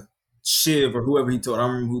Shiv or whoever he told, I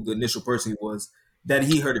don't remember who the initial person was, that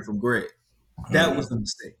he heard it from Greg. That was the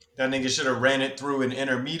mistake. That nigga should have ran it through an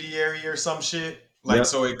intermediary or some shit,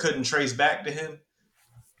 so it couldn't trace back to him.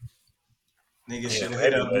 Nigga should have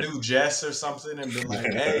hit up New Jess or something and been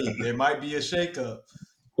like, "Hey, there might be a shakeup."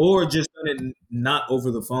 or just done it not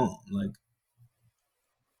over the phone. Like,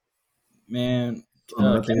 Man,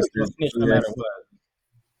 I think Kendrick it's will finish no matter what.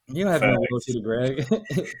 You don't have no loyalty Facts. to Greg.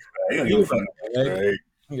 You don't give a You fuck don't about Greg. Greg.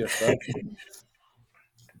 You give a fuck.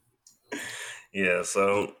 Yeah,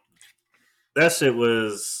 so that shit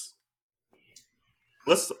was.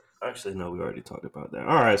 Let's actually no, we already talked about that.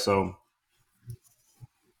 All right, so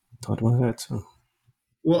talked about that too.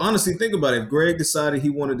 well, honestly, think about it. If Greg decided he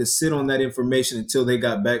wanted to sit on that information until they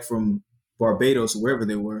got back from Barbados or wherever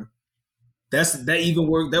they were, that even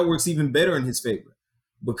work. That works even better in his favor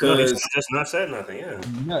No, he's because just not said nothing. Yeah,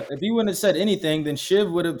 No, if he wouldn't have said anything, then Shiv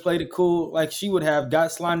would have played it cool, like she would have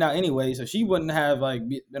got slimed out anyway, so she wouldn't have like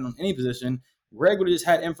been on any position. Greg would have just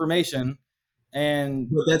had information and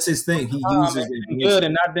but that's his thing. He uses the been good information.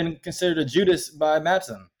 and not been considered a Judas by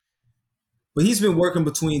Matson. But he's been working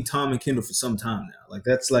between Tom and Kendall for some time now. Like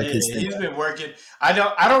that's like Yeah, his thing. he's been working. I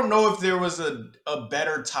don't know if there was a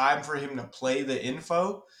better time for him to play the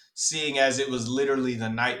info, seeing as it was literally the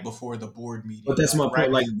night before the board meeting. But that's my right?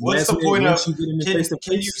 point. Like What's last the minute, point of once you get him in face to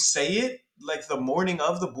can you face, say it like the morning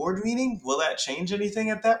of the board meeting? Will that change anything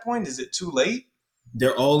at that point? Is it too late?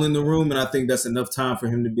 they're all in the room, and I think that's enough time for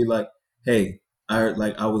him to be like, "Hey, I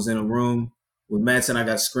was in a room with Madsen. I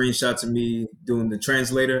got screenshots of me doing the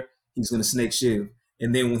translator. He's gonna snake Shiv."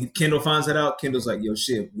 And then when Kendall finds that out, Kendall's like, "Yo,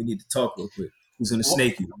 Shiv, we need to talk real quick. He's gonna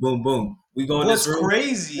snake you. Boom, boom. We go in What's this room.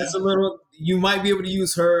 crazy? That's a little. You might be able to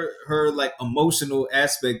use her like emotional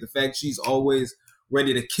aspect. The fact she's always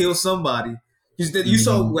ready to kill somebody. Because you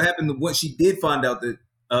saw what happened when she did find out that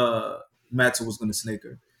Matsu was going to snake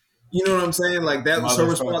her. You know what I'm saying? Like that was her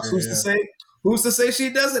response. Motherfucker, Who's to say? Who's to say she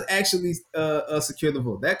doesn't actually secure the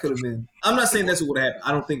vote? That could have been. I'm not saying that's what would happen.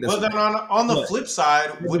 I don't think that's. Well, what then on the But flip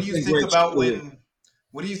side, I what do just you think think Greg about should do it.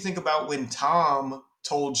 what do you think about when Tom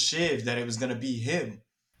told Shiv that it was going to be him?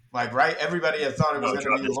 Like, right? Everybody had thought it was going to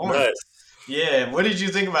drop be his Lauren. nuts. Yeah. What did you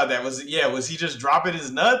think about that? Was he just dropping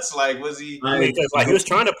his nuts? Like, was he? I mean, because like he was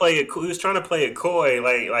trying to play it, he was trying to play it coy,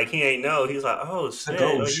 like he ain't know. He was like, "Oh shit,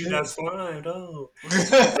 oh, oh, shit. you got slimed, oh."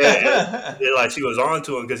 And, like she was on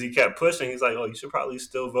to him because he kept pushing. He's like, "Oh, you should probably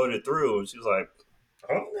still vote it through." And she was like,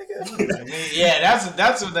 "Oh, nigga." I mean, yeah,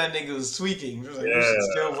 that's what that nigga was tweaking. He was like, "You should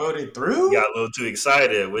Yeah, still voted through." he got a little too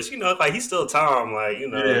excited, which like he's still Tom, like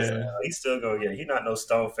Yeah. he's still gonna get. He's not no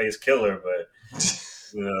stone face killer, but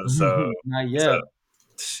so Not yet.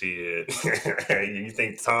 shit. You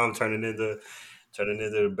think Tom turning into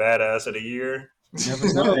the badass of the year?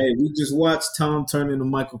 Never know. Hey, we just watched Tom turn into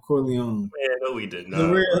Michael Corleone. Man, no, we did The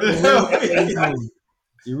not. real Corleone.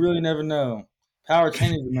 You really never know. Power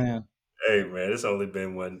changes, man. Hey man, it's only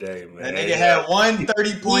been one day, man. That nigga had one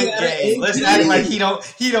 30-point Yeah, game. Let's he act like did. he don't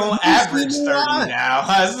He's average still 30 alive. now.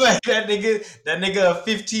 I was like that nigga a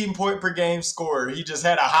 15-point per game scorer. He just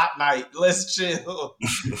had a hot night. Let's chill.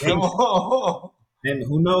 Come on. And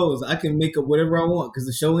who knows? I can make up whatever I want because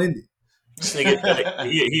the show ended. This nigga,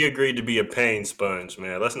 he agreed to be a pain sponge,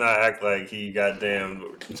 man. Let's not act like he goddamn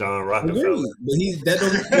John Rockefeller. Agreed.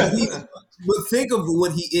 But think of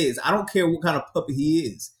what he is. I don't care what kind of puppet he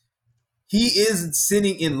is. He is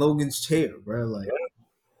sitting in Logan's chair, bro. Like,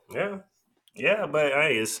 Yeah, but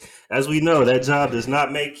hey, as we know, that job does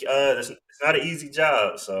not make it's not an easy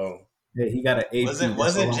job. So yeah, he got an AP.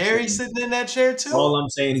 Wasn't Jerry sitting in that chair too? All I'm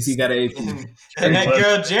saying is he got an AP. and that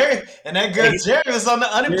girl Jerry was on the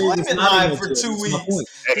unemployment line for 2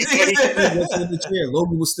 weeks. Hey, he was in the chair.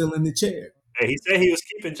 Logan was still in the chair. He said he was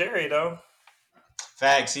keeping Jerry though.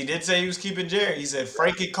 Facts. He did say he was keeping Jerry. He said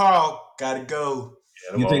Frank and Carl gotta go.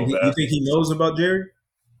 Yeah, You think he knows about Jerry?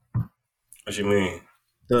 What you mean?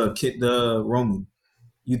 The Roman.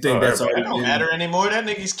 You think that's already It don't matter anymore. That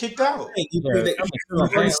nigga's kicked out. Hey, you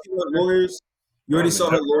already saw what lawyers. You already saw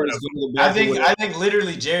that lawyers go to the back. I think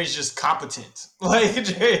literally Jerry's just competent. Like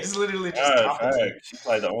Jerry's literally just competent. She's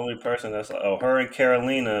like the only person that's like, her and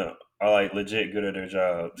Carolina are like legit good at their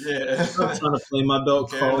jobs. Yeah. I'm trying to play my dog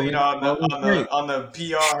Carolina on the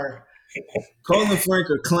PR. Carl and Frank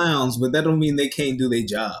are clowns, but that don't mean they can't do their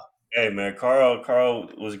job. Hey man, Carl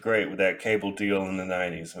was great with that cable deal in the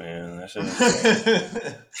 90s, man. That shit was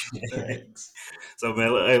So man,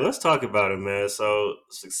 hey, let's talk about it, man. So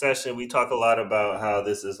Succession, we talk a lot about how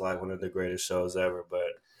this is like one of the greatest shows ever, but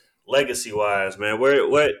legacy wise, man,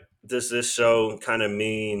 what does this show kind of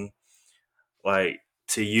mean like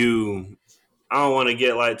to you? I don't want to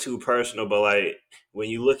get like too personal, but like when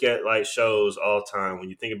you look at like shows all time, when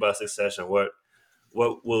you think about Succession, what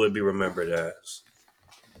will it be remembered as?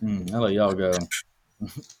 I'll let y'all go.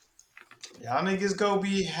 Y'all niggas go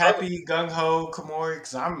be happy, gung ho, Kamori,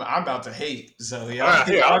 because I'm about to hate. So All y'all, right,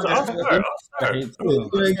 here, y'all I'll just start. I'll I start. hate too.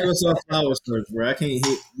 Go ahead and give us our flowers first, bro. I can't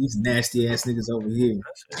hit these nasty ass niggas over here.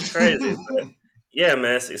 It's crazy. Yeah,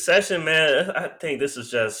 man. Succession, man. I think this is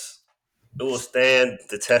just it will stand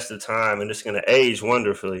the test of time, and it's going to age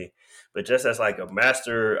wonderfully. But just as like a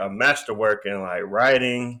masterwork in like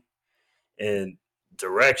writing and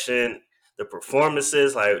direction, the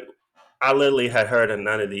performances, like I literally had heard of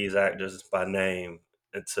none of these actors by name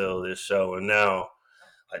until this show, and now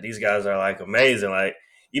like these guys are like amazing, like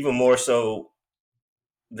even more so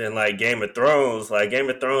than like Game of Thrones. Like Game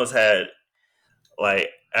of Thrones had like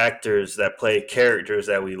actors that played characters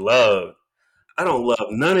that we loved. I don't love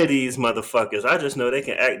none of these motherfuckers. I just know they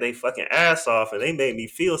can act they fucking ass off, and they made me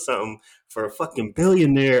feel something for fucking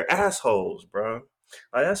billionaire assholes, bro.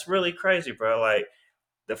 Like that's really crazy, bro. Like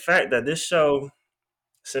the fact that this show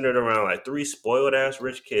centered around like three spoiled ass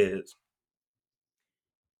rich kids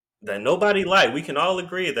that nobody like. We can all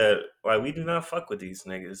agree that like we do not fuck with these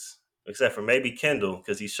niggas, except for maybe Kendall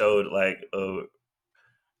because he showed like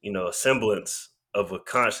a semblance of a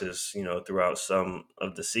conscience throughout some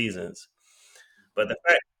of the seasons. But the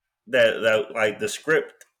fact that like the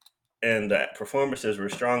script and the performances were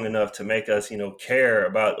strong enough to make us care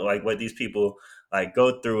about like what these people like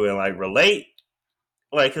go through and like relate.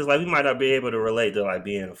 Like, cause like we might not be able to relate to like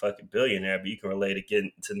being a fucking billionaire, but you can relate to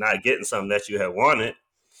getting to not getting something that you had wanted.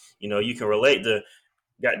 You can relate to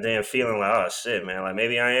goddamn feeling like, oh shit, man, like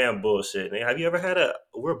maybe I am bullshit. Have you ever had a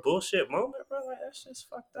we're bullshit moment, bro? Like that shit's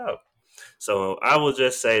fucked up. So I will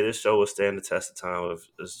just say this show will stand the test of time.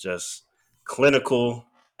 It's just clinical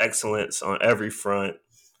excellence on every front.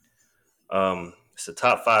 It's a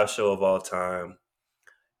top 5 show of all time.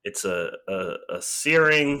 It's a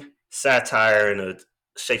searing satire and a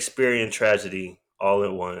Shakespearean tragedy all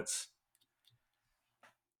at once.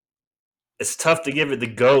 It's tough to give it the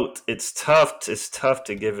GOAT. It's tough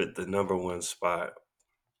to give it the number one spot.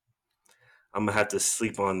 I'm gonna have to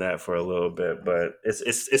sleep on that for a little bit, but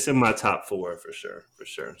it's in my top 4 for sure.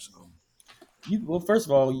 So Well, first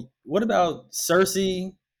of all, what about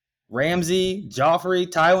Cersei, Ramsay, Joffrey,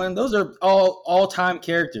 Tywin? Those are all time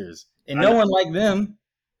characters, and no one liked them.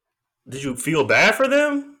 did you feel bad for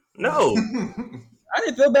them? No. I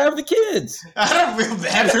didn't feel bad for the kids. I don't feel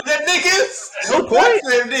bad for them niggas. No point.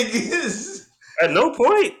 Fuck them niggas. At no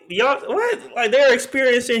point, y'all what? Like they're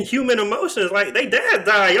experiencing human emotions. Like they dad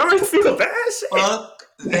died. Y'all didn't feel bad. Shit. Fuck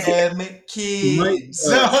them kids.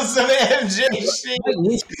 Some MJ shit. Mike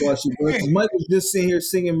wishy-washy, bro. 'Cause Mike was just sitting here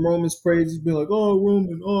singing Roman's praises, being like, "Oh,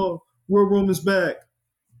 Roman, oh, we're Roman's back."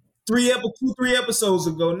 3 episodes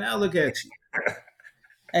ago. Now look at you.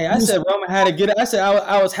 Hey, I said Roman had to get it. I said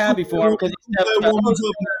I was happy for him because I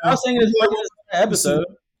was saying this episode.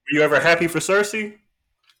 Were you ever happy for Cersei?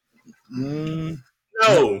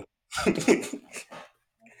 No.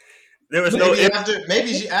 There was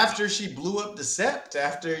maybe after she blew up the sept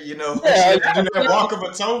after she had to do that walk of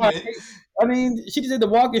atonement. I mean, she did the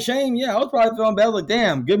walk of shame. Yeah, I was probably feeling bad. Like,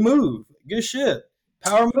 damn, good move, good shit,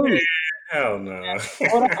 power move. Hell no.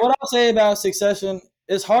 What I'll say about Succession,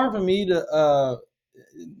 it's hard for me to.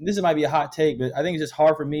 This might be a hot take, but I think it's just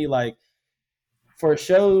hard for me, like, for a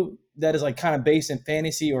show that is like kind of based in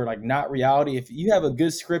fantasy or like not reality. If you have a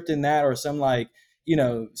good script in that, or some like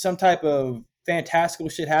some type of fantastical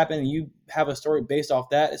shit happen, and you have a story based off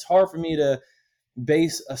that, it's hard for me to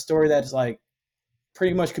base a story that's like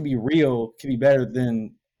pretty much could be real, could be better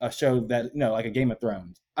than a show that like a Game of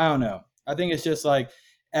Thrones. I don't know. I think it's just like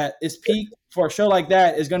at its peak for a show like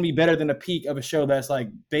that is going to be better than a peak of a show that's like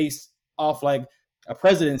based off like a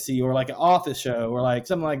presidency or like an office show or like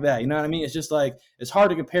something like that. You know what I mean? It's just like it's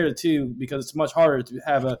hard to compare the two because it's much harder to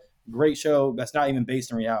have a great show that's not even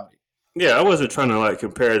based in reality. Yeah, I wasn't trying to like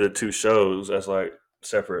compare the two shows as like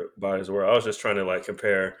separate bodies of work. I was just trying to like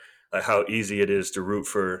compare like how easy it is to root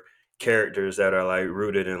for characters that are like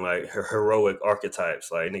rooted in like heroic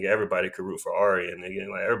archetypes. Like nigga, everybody could root for Arya, and nigga,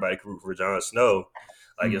 like everybody could root for Jon Snow.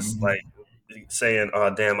 Like it's like saying,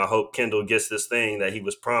 "Oh damn, I hope Kendall gets this thing that he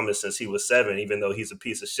was promised since he was 7, even though he's a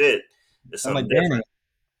piece of shit." It's something different.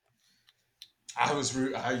 I was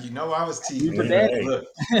teasing. Hey. Look,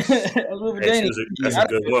 that's a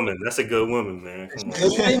good woman. That's a good woman, man. Come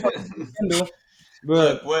on.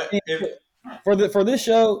 But for this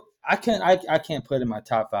show, I can't put it in my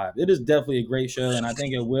top 5. It is definitely a great show, and I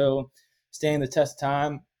think it will stand the test of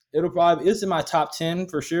time. It's in my top 10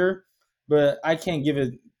 for sure, but I can't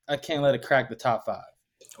let it crack the top 5.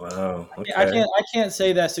 Wow. Okay. I can't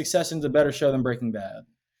say that Succession's a better show than Breaking Bad.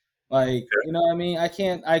 Like, you know what I mean? I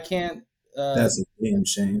can't that's a damn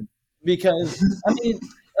shame. Because I mean,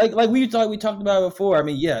 like we talked about before. I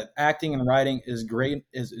mean, yeah, acting and writing is great,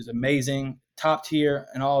 is amazing, top tier,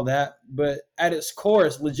 and all that. But at its core,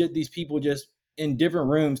 it's legit. These people just in different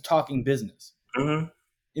rooms talking business. Mm-hmm.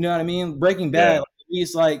 You know what I mean? Breaking Yeah. Bad,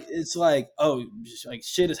 it's like oh, like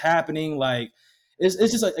shit is happening. Like it's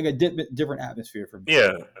just like a different atmosphere for me.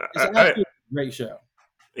 Yeah, It's actually a great show.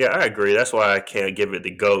 Yeah, I agree. That's why I can't give it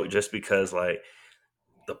the GOAT, just because like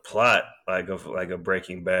the plot like of like a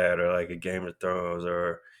Breaking Bad or like a Game of Thrones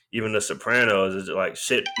or even The Sopranos is like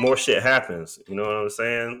shit. More shit happens. You know what I'm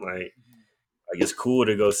saying? Like it's cool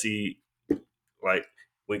to go see like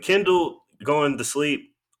when Kendall going to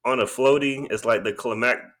sleep on a floaty. It's like the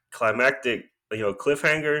climactic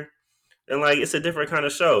cliffhanger, and like it's a different kind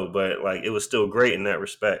of show, but like it was still great in that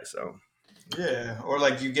respect. So Yeah, or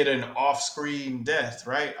like you get an off-screen death,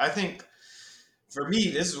 right? I think for me,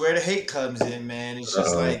 this is where the hate comes in, man. It's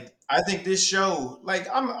just like I think this show, like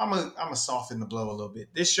I'm a soften the blow a little bit.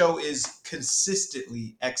 This show is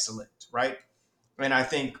consistently excellent, right? And I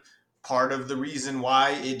think part of the reason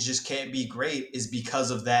why it just can't be great is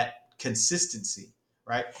because of that consistency,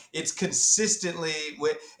 right? It's consistently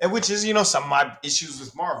with, and which is some of my issues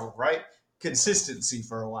with Marvel, right? Consistency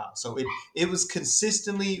for a while. So it was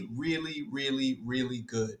consistently really, really, really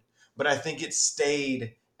good. But I think it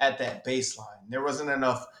stayed at that baseline. There wasn't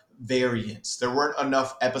enough variance. There weren't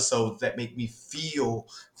enough episodes that make me feel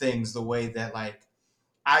things the way that like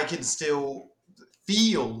I can still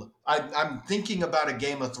feel. I'm thinking about a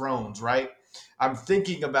Game of Thrones, right? I'm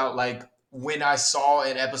thinking about like when I saw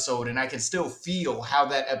an episode and I can still feel how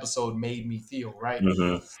that episode made me feel, right?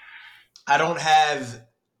 mm-hmm. I don't have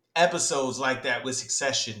episodes like that with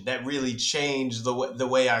Succession that really changed the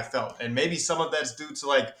way I felt. And maybe some of that's due to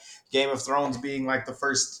like Game of Thrones being like the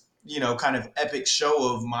first, kind of epic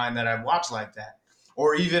show of mine that I've watched like that.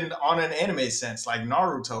 Or even on an anime sense, like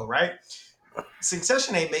Naruto, right?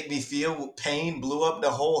 Succession ain't make me feel pain blew up the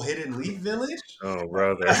whole Hidden Leaf village. Oh,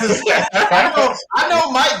 brother. I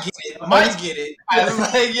know Mike get it. Mike get it. I was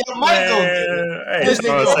like, Mike go get it. Hey, it's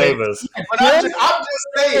gonna save us. But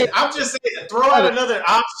I'm just saying, throw out another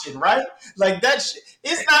option, right? Like that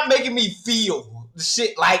it's not making me feel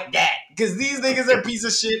shit like that. Because these niggas are piece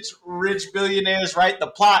of shit, rich billionaires, right? The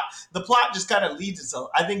plot just kind of leads itself.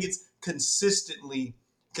 I think it's consistently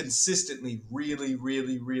really,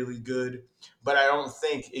 really, really good. But I don't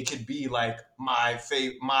think it could be like my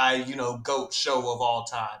GOAT show of all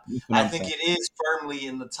time. I think it is firmly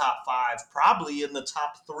in the top 5, probably in the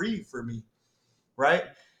top 3 for me, right?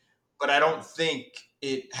 But I don't think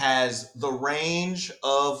it has the range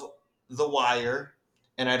of The Wire,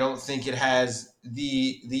 and I don't think it has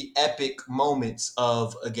the epic moments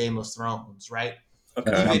of a Game of Thrones, right?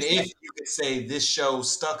 Okay. Even if you could say this show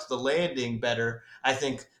stuck the landing better, I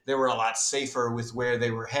think they were a lot safer with where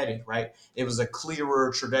they were headed, right? It was a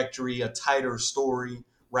clearer trajectory, a tighter story,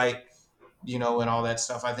 right? And all that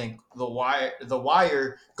stuff. I think The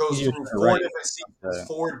Wire goes through 4 different seasons,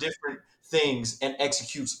 4 different things, and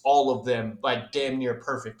executes all of them like damn near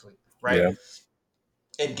perfectly, right? Yeah.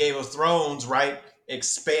 And Game of Thrones, right?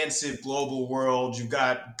 Expansive global world. You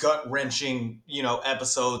got gut wrenching,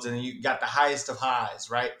 episodes, and you got the highest of highs,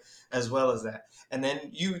 right? As well as that. And then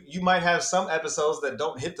you might have some episodes that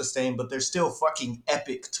don't hit the same, but they're still fucking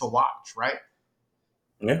epic to watch, right?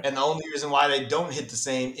 Yeah. And the only reason why they don't hit the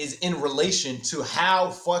same is in relation to how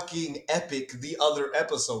fucking epic the other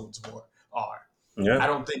episodes are. Yeah. I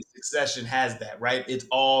don't think Succession has that, right? It's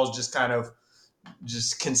all just kind of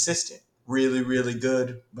just consistent. Really, really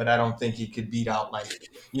good, but I don't think he could beat out like,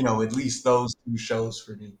 at least those 2 shows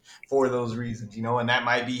for me for those reasons, and that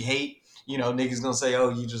might be hate. Niggas gonna say, "Oh,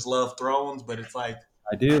 you just love Thrones," but it's like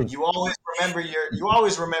I do. You always remember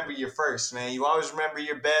your first, man. You always remember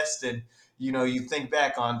your best, and you think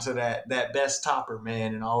back onto that best topper,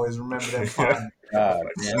 man, and always remember that fun. God,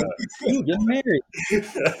 man. You get married.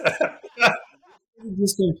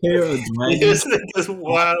 Just compare a dragon. This nigga's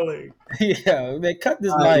wilding. Yeah, man, cut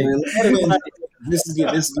this All right, mic. man. This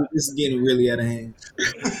is getting really out of hand.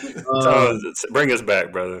 Bring us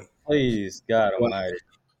back, brother. Please, God Almighty.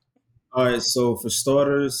 All right, so for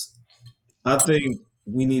starters, I think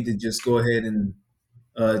we need to just go ahead and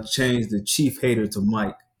change the chief hater to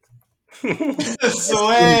Mike.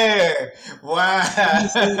 Swear! Wow!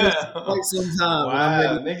 Like sometime,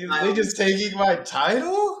 wow! Niggas taking my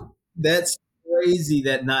title? That's crazy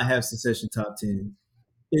that not have Succession top 10.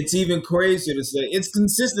 It's even crazier to say it's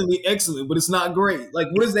consistently excellent, but it's not great. Like,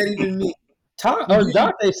 what does that even mean?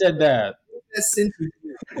 Dante said that. That's anyway.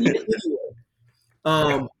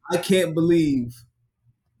 I can't believe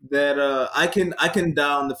that I can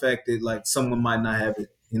down the fact that like someone might not have it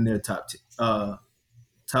in their top the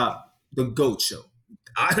GOAT show.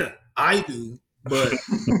 I do, but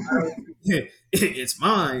it's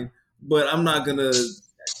mine. But I'm not gonna.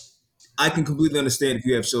 I can completely understand if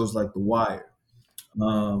you have shows like The Wire.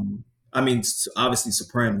 I mean, obviously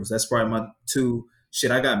Sopranos. That's probably my 2.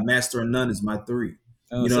 Shit, I got Master of None as my 3. You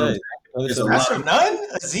know what I'm saying? There's a lot Master of of None?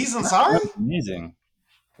 Aziz Ansari? Amazing.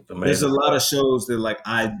 there's a lot of shows that like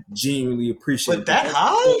I genuinely appreciate. But that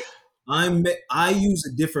high? I use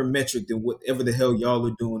a different metric than whatever the hell y'all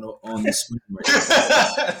are doing on the screen right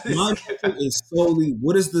now. My metric is solely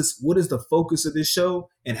what is the focus of this show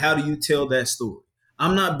and how do you tell that story?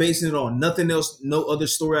 I'm not basing it on nothing else, no other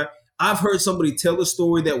story. I've heard somebody tell a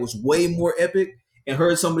story that was way more epic and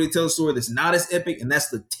heard somebody tell a story that's not as epic, and that's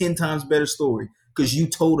the 10 times better story because you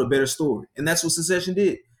told a better story. And that's what Succession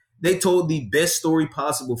did. They told the best story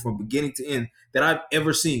possible from beginning to end that I've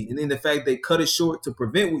ever seen. And then the fact they cut it short to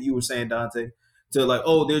prevent what you were saying, Dante, to like,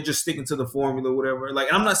 oh, they're just sticking to the formula or whatever.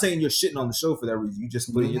 Like, I'm not saying you're shitting on the show for that reason. You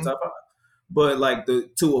just put it in your top 5. But like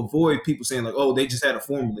to avoid people saying like, oh, they just had a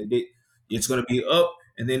formula. It's going to be up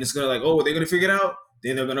and then it's going to like, oh, they're going to figure it out.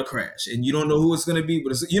 Then they're going to crash. And you don't know who it's going to be.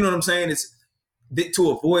 But you know what I'm saying? It's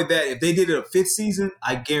to avoid that. If they did it a 5th season,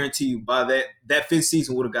 I guarantee you by that 5th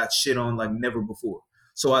season would have got shit on like never before.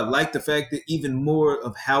 So I like the fact that even more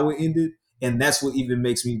of how it ended, and that's what even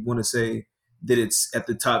makes me want to say that it's at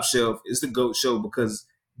the top shelf. It's the GOAT show because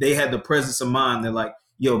they had the presence of mind. They're like,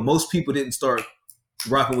 yo, most people didn't start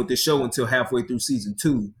rocking with this show until halfway through season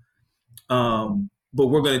 2. But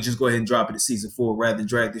we're going to just go ahead and drop it to season 4 rather than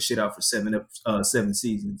drag this shit out for 7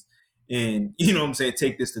 seasons. And you know what I'm saying?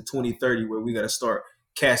 Take this to 2030 where we got to start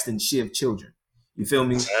casting Shiv children. You feel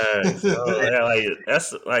me? That's one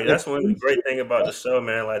of the great thing about the show,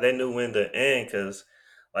 man. Like they knew when to end because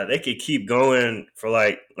like they could keep going for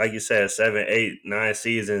like you said 7, 8, 9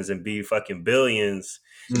 seasons and be fucking billions,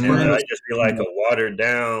 and like just be like a watered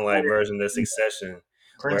down like version of Succession.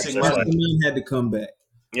 Printing money had to come back.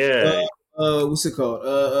 Yeah. What's it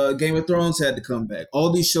called? Game of Thrones had to come back.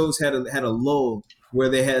 All these shows had a lull where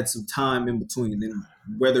they had some time in between, and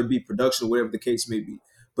whether it be production or whatever the case may be.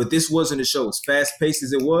 But this wasn't a show as fast paced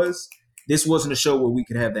as it was. This wasn't a show where we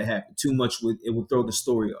could have that happen. Too much it would throw the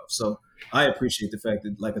story off. So I appreciate the fact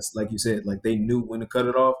that, like you said, like they knew when to cut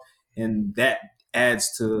it off, and that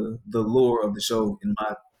adds to the lore of the show in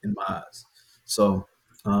my eyes. So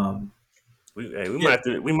we might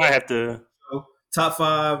have to top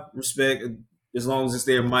 5 respect as long as it's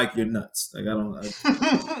there. Mike, you're nuts. Like I don't.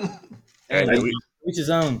 Which his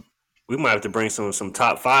own. We might have to bring some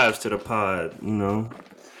top 5s to the pod. You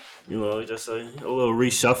know, just a little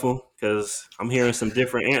reshuffle because I'm hearing some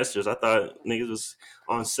different answers. I thought niggas was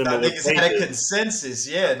on similar pages. Niggas had a consensus,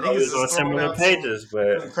 yeah. Niggas was on similar pages,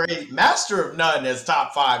 but crazy. Master of None as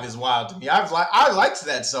top 5 is wild to me. I liked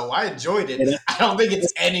that, so I enjoyed it. I don't think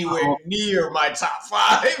it's anywhere near my top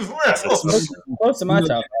 5. Close to my top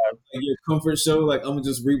 5. Like your comfort show, like I'm gonna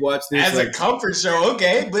just rewatch this as a comfort show.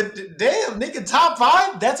 Okay, but damn, nigga, top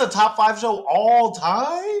 5. That's a top 5 show all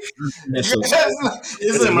time. It's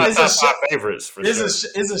in my top 5 favorites for sure.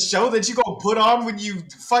 Is a show that you gonna put on when you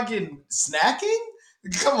fucking snacking?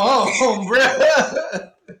 Come on, bro.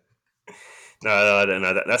 No,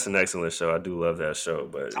 that's an excellent show. I do love that show,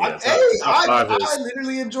 but yeah, I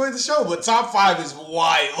literally enjoy the show, but top 5 is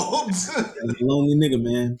wild. That's a lonely nigga,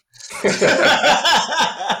 man.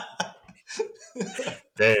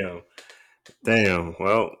 Damn.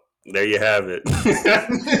 Well, there you have it.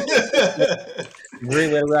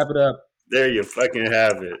 Great way to wrap it up. There you fucking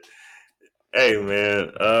have it. Hey,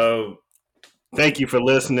 man. Thank you for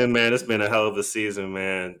listening, man. It's been a hell of a season,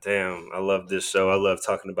 man. Damn, I love this show. I love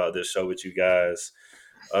talking about this show with you guys.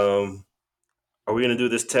 Are we gonna do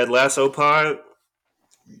this Ted Lasso pod?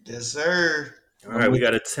 Yes, sir. All right, we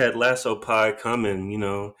got a Ted Lasso pod coming.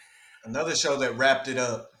 Another show that wrapped it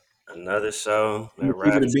up. Another show that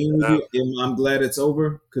wrapped it up. I'm glad it's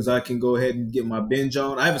over because I can go ahead and get my binge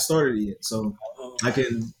on. I haven't started it yet, so I'm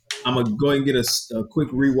gonna go ahead and get a quick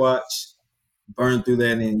rewatch, burn through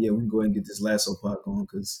that, and yeah, we can go ahead and get this Lasso pod going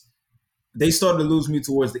because they started to lose me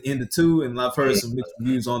towards the end of 2, and I've heard some mixed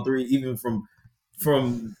reviews on 3, even from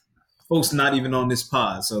folks not even on this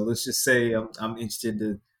pod. So let's just say I'm interested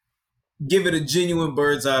to give it a genuine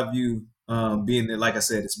bird's eye view. Being that, like I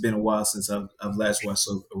said, it's been a while since I've last watched,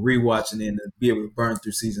 so rewatching it and be able to burn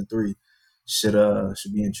through season 3 should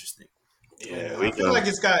be interesting. Yeah, I feel like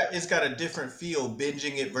it's got a different feel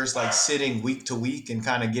binging it versus like sitting week to week and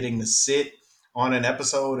kind of getting to sit on an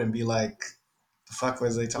episode and be like, the fuck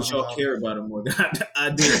was they talking about? Y'all care about it more than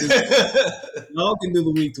I do. Y'all can do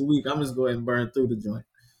the week to week. I'm just going to burn through the joint.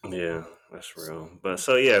 Yeah, that's real. But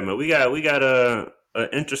so yeah, man, we got an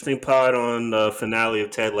interesting pod on the finale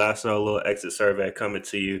of Ted Lasso. A little exit survey coming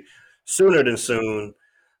to you sooner than soon.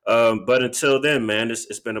 But until then, man,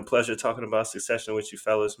 it's been a pleasure talking about Succession with you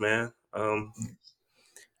fellas, man.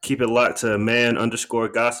 Keep it locked to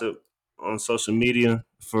man_gossip on social media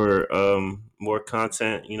for more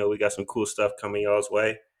content. You know, we got some cool stuff coming y'all's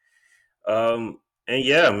way. And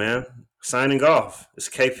yeah, man, signing off. It's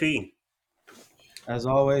KP. As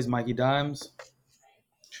always, Mikey Dimes.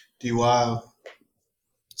 D-Wild.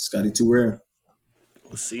 Scotty Too Rare.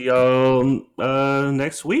 We'll see y'all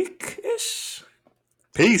next week ish.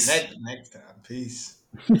 Peace. Next time. Peace.